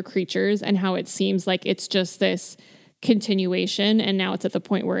and other creatures, and how it seems like it's just this continuation, and now it's at the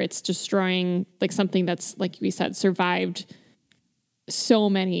point where it's destroying like something that's, like we said, survived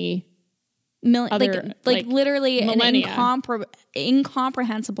so many other, like literally millennia. An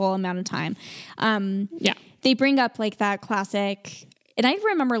incomprehensible amount of time. They bring up like that classic, and I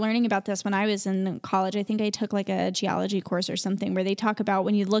remember learning about this when I was in college. I think I took like a geology course or something, where they talk about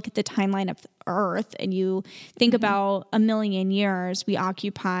when you look at the timeline of Earth and you think about a million years, we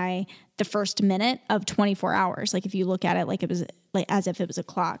occupy the first minute of 24 hours. Like if you look at it like it was like as if it was a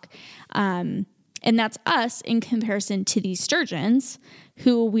clock. And that's us in comparison to these sturgeons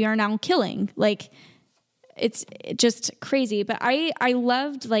who we are now killing. Like it's just crazy. But I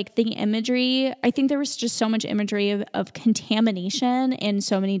loved like the imagery. I think there was just so much imagery of contamination in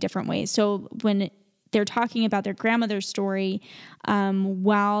so many different ways. So when they're talking about their grandmother's story,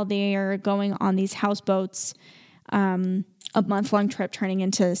 while they are going on these houseboats, a month-long trip turning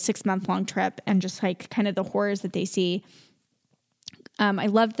into a 6-month-long trip, and just like kind of the horrors that they see. I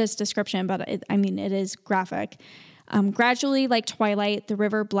love this description, but it is graphic. Gradually, like twilight, the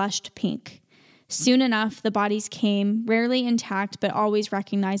river blushed pink. Soon enough, the bodies came, rarely intact, but always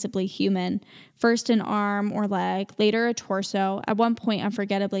recognizably human. First an arm or leg, later a torso, at one point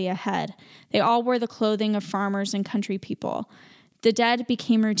unforgettably a head. They all wore the clothing of farmers and country people. The dead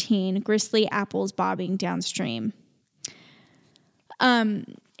became routine, gristly apples bobbing downstream.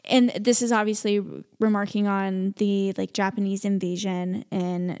 And this is obviously remarking on the like Japanese invasion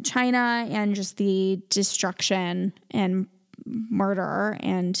in China and just the destruction and murder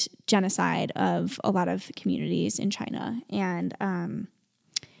and genocide of a lot of communities in China. And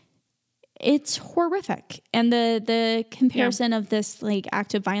it's horrific. And the comparison of this like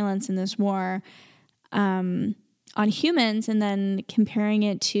act of violence in this war on humans, and then comparing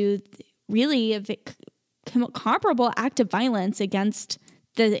it to really a comparable act of violence against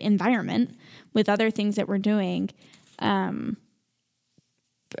the environment with other things that we're doing. I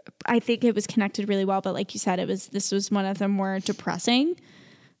think it was connected really well, but like you said, this was one of the more depressing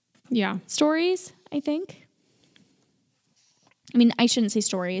stories, I think. I mean, I shouldn't say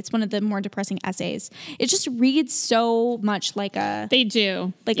story. It's one of the more depressing essays. It just reads so much like a... They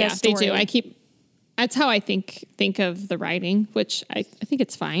do. Like a story. They do. That's how I think of the writing, which I think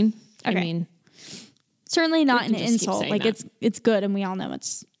it's fine. Okay. I mean... Certainly not an insult. Like that. It's good, and we all know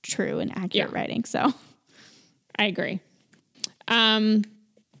it's true and accurate writing. So I agree.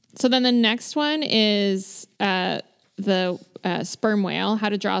 So then the next one is the sperm whale, how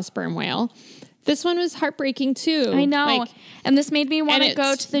to draw a sperm whale. This one was heartbreaking too. I know. And this made me want to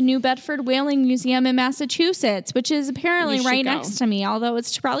go to the New Bedford Whaling Museum in Massachusetts, which is apparently right next to me, although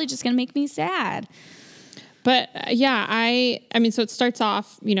it's probably just going to make me sad. But I mean, so it starts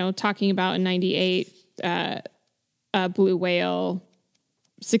off, talking about in 98, a blue whale,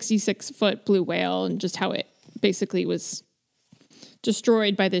 66-foot blue whale, and just how it basically was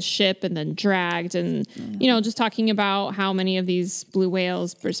destroyed by this ship and then dragged, and just talking about how many of these blue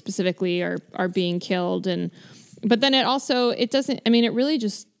whales specifically are being killed. But then it really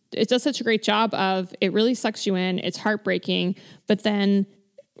just, it does such a great job of, it really sucks you in. It's heartbreaking, but then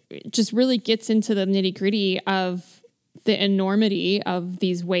it just really gets into the nitty gritty of the enormity of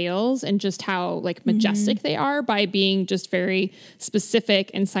these whales and just how like majestic they are by being just very specific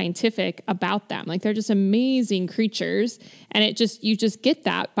and scientific about them. Like they're just amazing creatures. And you just get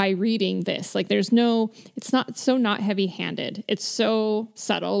that by reading this. Like it's not heavy handed. It's so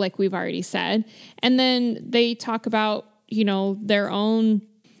subtle, like we've already said. And then they talk about, their own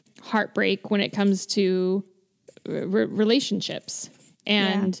heartbreak when it comes to relationships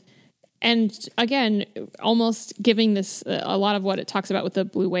and again, almost giving this, a lot of what it talks about with the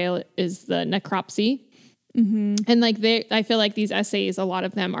blue whale is the necropsy. Mm-hmm. And like I feel like these essays, a lot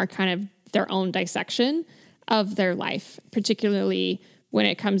of them are kind of their own dissection of their life, particularly when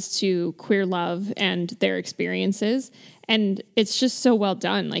it comes to queer love and their experiences. And it's just so well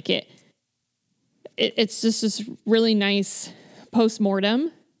done. Like it's just this really nice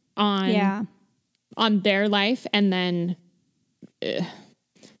postmortem on their life. And then,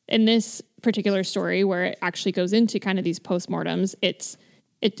 in this particular story where it actually goes into kind of these postmortems, it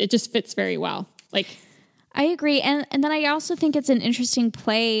just fits very well. Like, I agree. And then I also think it's an interesting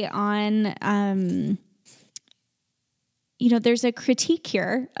play on, there's a critique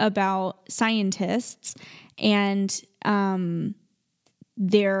here about scientists and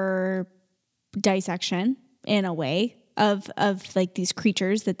their dissection in a way of like these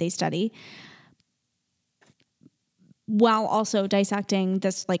creatures that they study, while also dissecting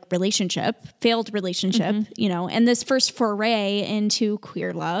this like failed relationship, and this first foray into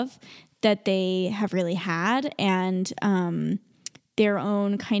queer love that they have really had, and their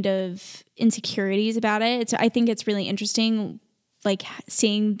own kind of insecurities about it. I think it's really interesting, like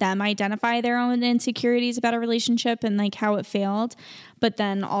seeing them identify their own insecurities about a relationship and like how it failed, but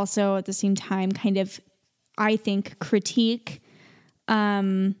then also at the same time kind of, I think, critique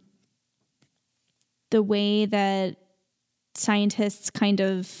the way that scientists kind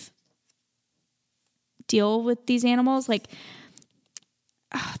of deal with these animals. Like,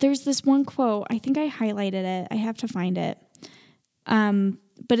 there's this one quote, I think I highlighted it, I have to find it,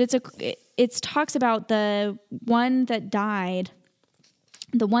 but it talks about the one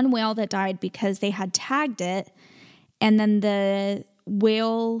whale that died because they had tagged it, and then the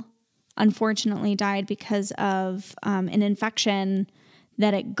whale unfortunately died because of an infection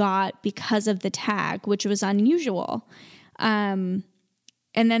that it got because of the tag, which was unusual. And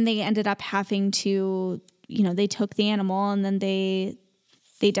then they ended up having to, they took the animal and then they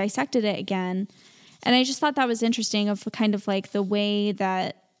dissected it again. And I just thought that was interesting of kind of like the way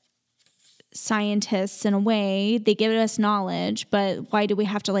that scientists, in a way, they give us knowledge, but why do we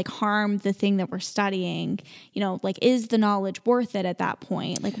have to like harm the thing that we're studying? Like, is the knowledge worth it at that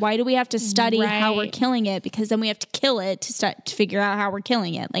point? Like, why do we have to study how we're killing it? Because then we have to kill it to figure out how we're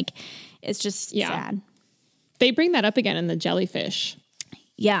killing it. Like, it's just sad. They bring that up again in the jellyfish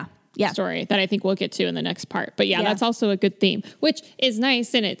story that I think we'll get to in the next part. But that's also a good theme, which is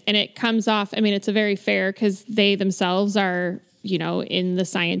nice. And it comes off, I mean, it's a very fair, because they themselves are, in the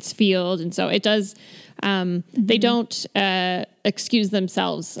science field. And so it does, they don't excuse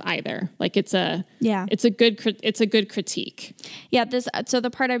themselves either. Like it's a good critique. Yeah. So the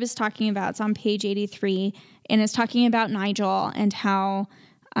part I was talking about, it's on page 83, and it's talking about Nigel and how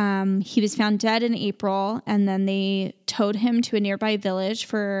he was found dead in April, and then they towed him to a nearby village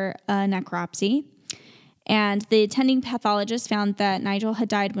for a necropsy. And the attending pathologist found that Nigel had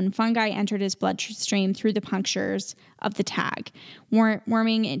died when fungi entered his bloodstream through the punctures of the tag,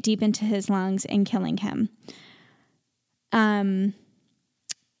 worming it deep into his lungs and killing him. And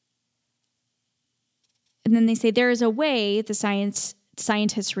then they say there is a way, the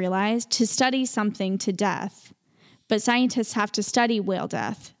scientists realized, to study something to death. But scientists have to study whale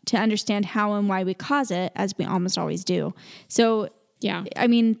death to understand how and why we cause it, as we almost always do. So, I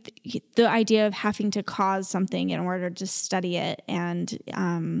mean, the idea of having to cause something in order to study it, and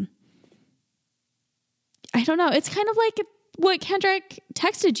I don't know. It's kind of like what Kendrick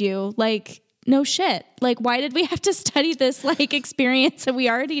texted you, like, no shit. Like, why did we have to study this, like, experience that we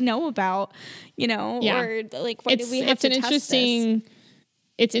already know about, or like, why did we have to test this?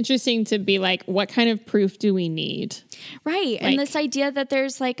 It's interesting to be like, what kind of proof do we need? Right. Like, and this idea that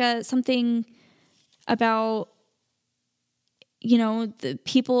there's like something about, the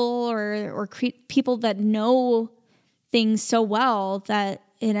people or people that know things so well that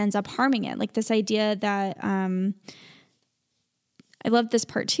it ends up harming it. Like this idea that, I love this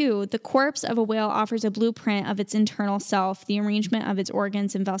part too. The corpse of a whale offers a blueprint of its internal self, the arrangement of its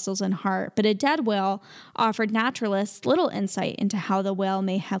organs and vessels and heart. But a dead whale offered naturalists little insight into how the whale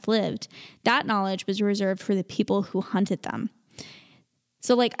may have lived. That knowledge was reserved for the people who hunted them.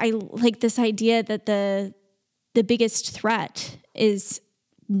 So like, I like this idea that the biggest threat is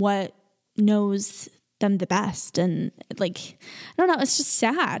what knows them the best. And like, I don't know, it's just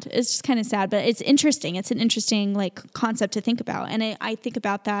sad. It's just kind of sad, but it's interesting. It's an interesting like concept to think about. And I think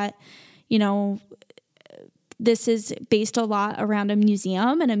about that, this is based a lot around a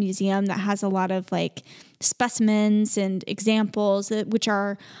museum, and a museum that has a lot of like specimens and examples which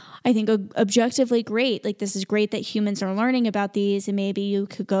are, I think, objectively great. Like, this is great that humans are learning about these, and maybe you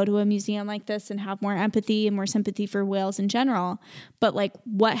could go to a museum like this and have more empathy and more sympathy for whales in general. But like,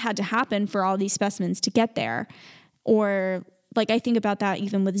 what had to happen for all these specimens to get there? Or like, I think about that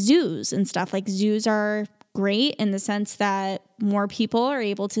even with zoos and stuff. Like, zoos are great in the sense that more people are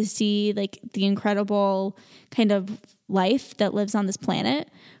able to see like the incredible kind of life that lives on this planet,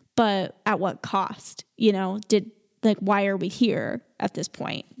 but at what cost? Why are we here at this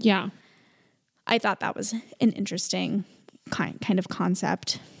point? Yeah. I thought that was an interesting kind of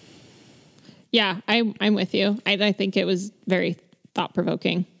concept. Yeah, I'm with you. I think it was very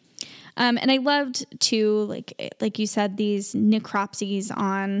thought-provoking. And I loved too, like you said, these necropsies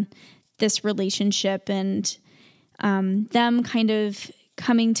on this relationship, and them kind of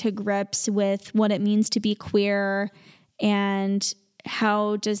coming to grips with what it means to be queer, and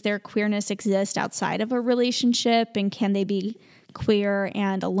how does their queerness exist outside of a relationship, and can they be queer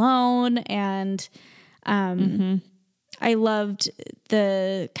and alone? And I loved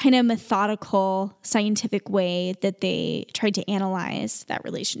the kind of methodical, scientific way that they tried to analyze that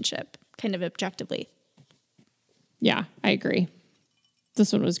relationship kind of objectively. Yeah, I agree.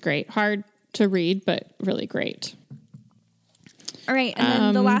 This one was great. Hard to read, but really great. All right. And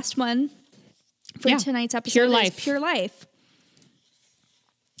then the last one for tonight's episode is Pure Life.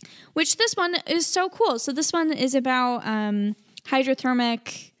 Which this one is so cool. So this one is about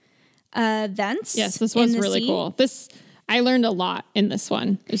hydrothermic vents. Yes, this one's really cool. I learned a lot in this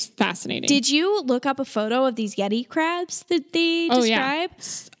one. It was fascinating. Did you look up a photo of these Yeti crabs that they describe?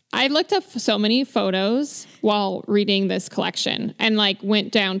 Yeah. I looked up so many photos while reading this collection, and like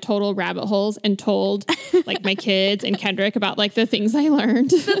went down total rabbit holes and told like my kids and Kendrick about like the things I learned.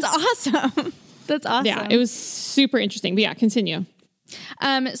 That's awesome. That's awesome. Yeah, it was super interesting. But yeah, continue.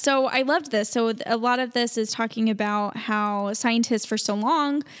 So I loved this. So a lot of this is talking about how scientists for so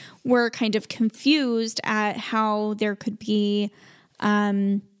long were kind of confused at how there could be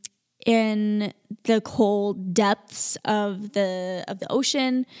in the cold depths of the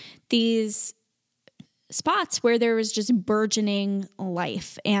ocean these spots where there was just burgeoning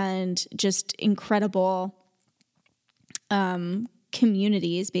life and just incredible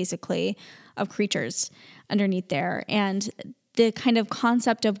communities, basically, of creatures underneath there. And the kind of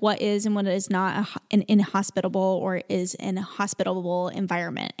concept of what is and what is not an inhospitable or is an hospitable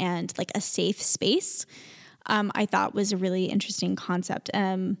environment and like a safe space, I thought was a really interesting concept.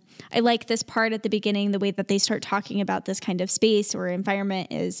 I like this part at the beginning, the way that they start talking about this kind of space or environment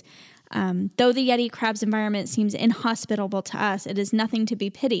is, though the Yeti crab's environment seems inhospitable to us, it is nothing to be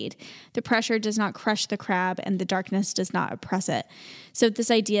pitied. The pressure does not crush the crab and the darkness does not oppress it. So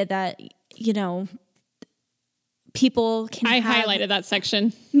this idea that, people can highlighted that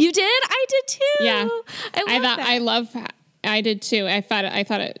section. You did? I did too. Yeah. I did too. I thought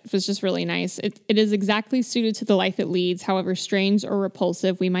it was just really nice. It is exactly suited to the life it leads, however strange or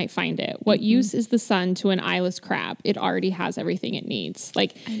repulsive we might find it. What use is the sun to an eyeless crab? It already has everything it needs.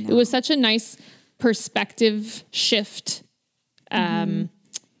 Like, it was such a nice perspective shift essay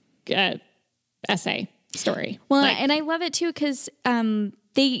story. Well, and I love it too because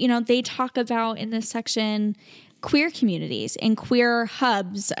they talk about in this section queer communities and queer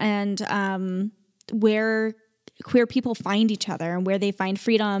hubs and where queer people find each other and where they find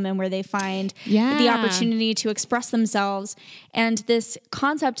freedom and where they find the opportunity to express themselves. And this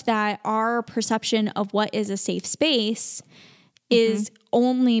concept that our perception of what is a safe space is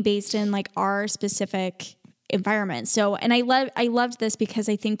only based in like our specific environment. So, and I loved this because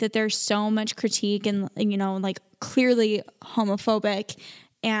I think that there's so much critique and like clearly homophobic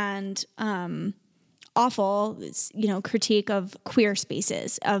and awful, critique of queer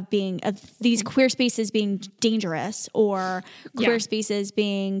spaces, of these queer spaces being dangerous or queer spaces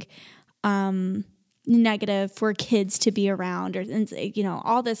being negative for kids to be around, or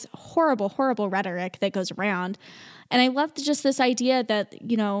all this horrible rhetoric that goes around. And I love just this idea that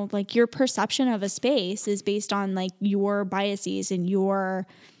like your perception of a space is based on like your biases and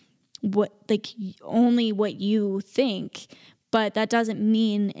only what you think. But that doesn't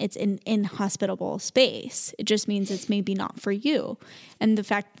mean it's an inhospitable space. It just means it's maybe not for you. And the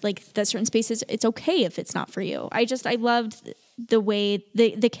fact like that certain spaces, it's okay if it's not for you. I loved the way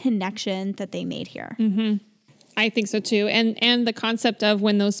the connection that they made here. Mm-hmm. I think so too. And the concept of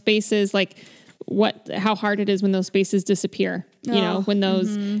when those spaces, like how hard it is when those spaces disappear, when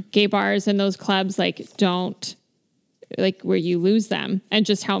those gay bars and those clubs, like don't like where you lose them, and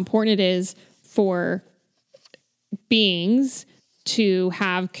just how important it is for beings to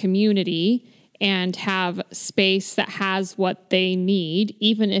have community and have space that has what they need,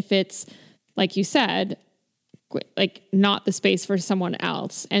 even if it's, like you said, like not the space for someone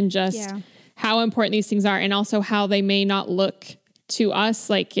else, and just how important these things are, and also how they may not look to us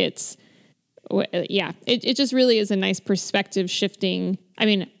like it's, it just really is a nice perspective shifting. I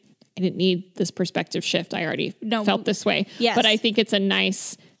mean, I didn't need this perspective shift. I already felt this way, but I think it's a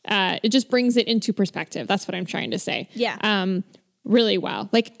nice, it just brings it into perspective. That's what I'm trying to say. Yeah. Really well.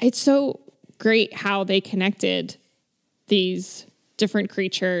 Like, it's so great how they connected these different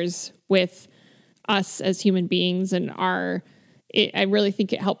creatures with us as human beings and I really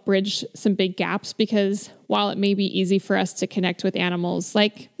think it helped bridge some big gaps, because while it may be easy for us to connect with animals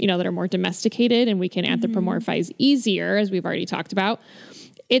like, that are more domesticated and we can anthropomorphize easier, as we've already talked about,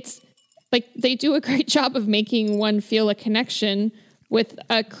 it's like they do a great job of making one feel a connection with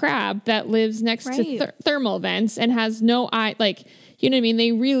a crab that lives next to thermal vents and has no eye, like,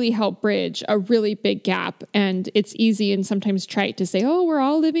 They really help bridge a really big gap. And it's easy and sometimes trite to say, oh, we're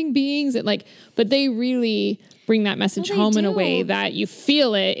all living beings. But they really bring that message home in a way that you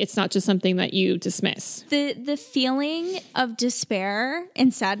feel it. It's not just something that you dismiss. The feeling of despair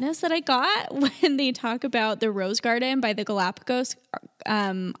and sadness that I got when they talk about the Rose Garden by the Galapagos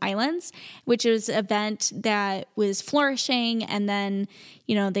Islands, which was an event that was flourishing, and then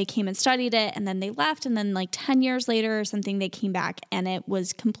they came and studied it, and then they left, and then like 10 years later or something they came back and it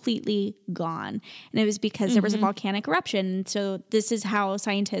was completely gone, and it was because there was a volcanic eruption. And so this is how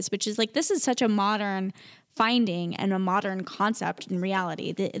scientists, which is like, this is such a modern finding and a modern concept in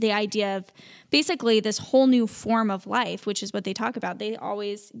reality, the idea of basically this whole new form of life, which is what they talk about. They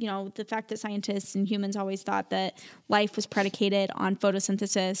always, the fact that scientists and humans always thought that life was predicated on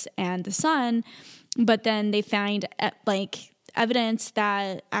photosynthesis and the sun, but then they find like evidence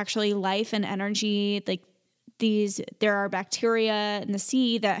that actually life and energy, like there are bacteria in the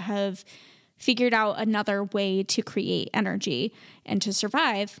sea that have figured out another way to create energy and to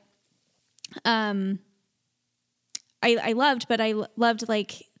survive. I loved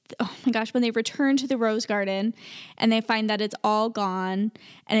like, oh my gosh, when they return to the rose garden and they find that it's all gone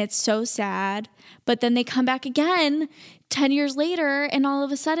and it's so sad, but then they come back again 10 years later and all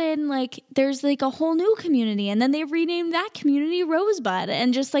of a sudden like there's like a whole new community, and then they renamed that community Rosebud.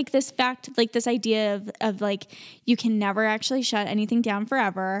 And just like this fact, like this idea of like you can never actually shut anything down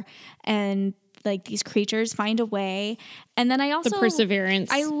forever, and like these creatures find a way. And then I also the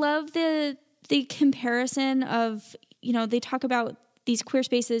perseverance. I love the comparison of, you know, they talk about these queer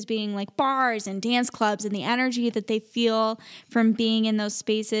spaces being like bars and dance clubs and the energy that they feel from being in those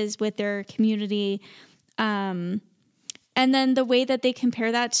spaces with their community. And then the way that they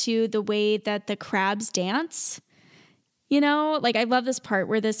compare that to the way that the crabs dance, you know, like I love this part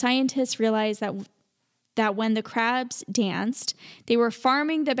where the scientists realized that when the crabs danced, they were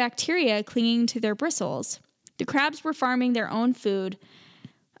farming the bacteria clinging to their bristles. The crabs were farming their own food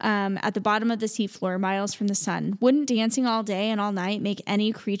at the bottom of the seafloor, miles from the sun. Wouldn't dancing all day and all night make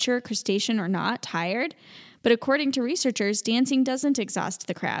any creature, crustacean or not, tired? But according to researchers, dancing doesn't exhaust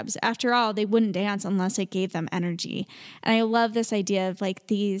the crabs. After all, they wouldn't dance unless it gave them energy. And I love this idea of like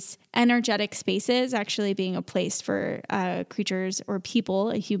these energetic spaces actually being a place for creatures or people,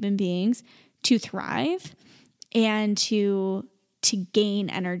 human beings, to thrive and to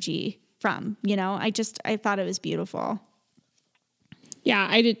gain energy from, you know. I thought it was beautiful. Yeah,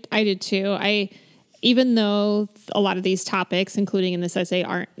 I did too. Even though a lot of these topics, including in this essay,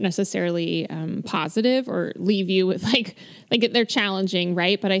 aren't necessarily positive or leave you with like they're challenging,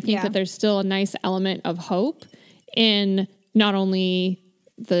 right? But I think that there's still a nice element of hope in not only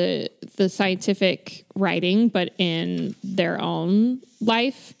the scientific writing, but in their own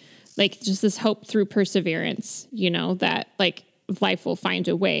life. Like just this hope through perseverance, you know, that like life will find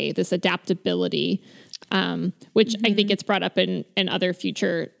a way, this adaptability, which I think gets brought up in other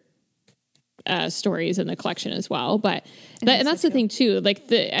future stories in the collection as well. But that's the thing too.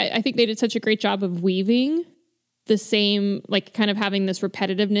 Like I think they did such a great job of weaving the same, like kind of having this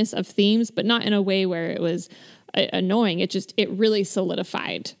repetitiveness of themes, but not in a way where it was annoying. It really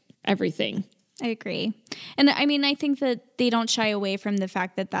solidified everything. I agree. And I mean, I think that they don't shy away from the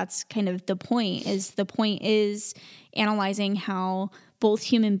fact that that's kind of the point is analyzing how both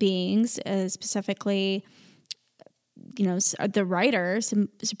human beings, specifically, you know, the writer,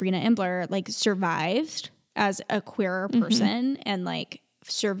 Sabrina Imbler, like survived as a queer person and like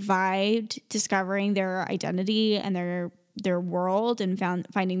survived discovering their identity and their world and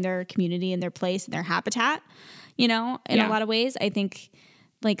finding their community and their place and their habitat, you know, in a lot of ways. I think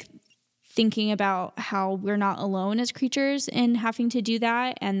like thinking about how we're not alone as creatures in having to do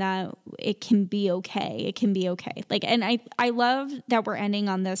that, and that it can be okay. It can be okay. Like, and I love that we're ending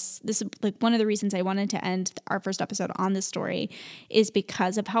on this is like one of the reasons I wanted to end our first episode on this story is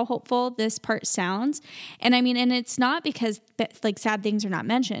because of how hopeful this part sounds. And I mean, and it's not because like sad things are not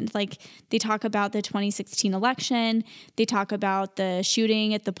mentioned. Like they talk about the 2016 election. They talk about the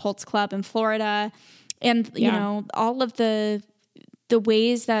shooting at the Pulse Club in Florida, and, you know, all of the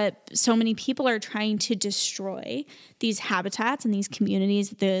ways that so many people are trying to destroy these habitats and these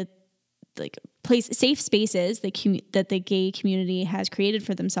communities, the like safe spaces that the gay community has created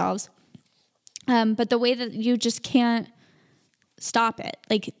for themselves. But the way that you just can't stop it,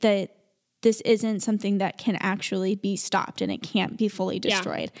 like that this isn't something that can actually be stopped and it can't be fully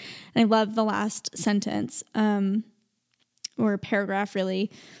destroyed. And I love the last sentence, or paragraph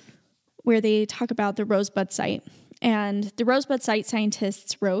really, where they talk about the Rosebud site. And the Rosebud site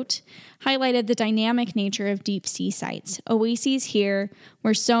scientists wrote, highlighted the dynamic nature of deep sea sites. Oases here,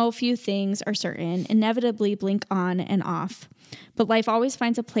 where so few things are certain, inevitably blink on and off. But life always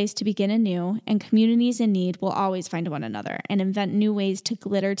finds a place to begin anew, and communities in need will always find one another and invent new ways to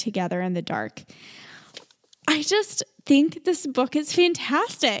glitter together in the dark. I just think this book is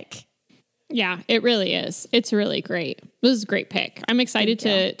fantastic. Yeah, it really is. It's really great. This is a great pick. I'm excited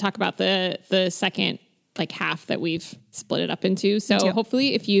to talk about the second like half that we've split it up into. So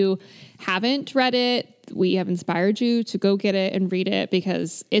hopefully if you haven't read it, we have inspired you to go get it and read it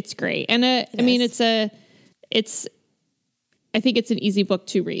because it's great. And I mean, I think it's an easy book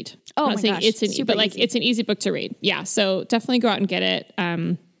to read. Oh my gosh, it's an easy book to read. Yeah. So definitely go out and get it.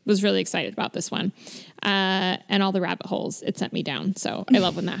 Was really excited about this one. And all the rabbit holes it sent me down. So I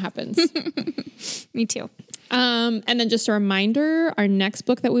love when that happens. Me too. And then just a reminder, our next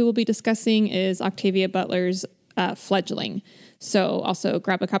book that we will be discussing is Octavia Butler's Fledgling. So also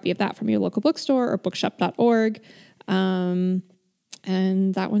grab a copy of that from your local bookstore or bookshop.org. And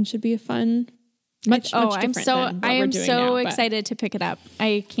that one should be a fun Much I'm different so than what we're doing now, but excited to pick it up.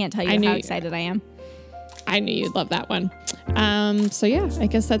 I can't tell you how excited I am. I knew you'd love that one. So yeah, I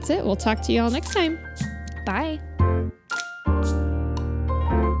guess that's it. We'll talk to you all next time. Bye.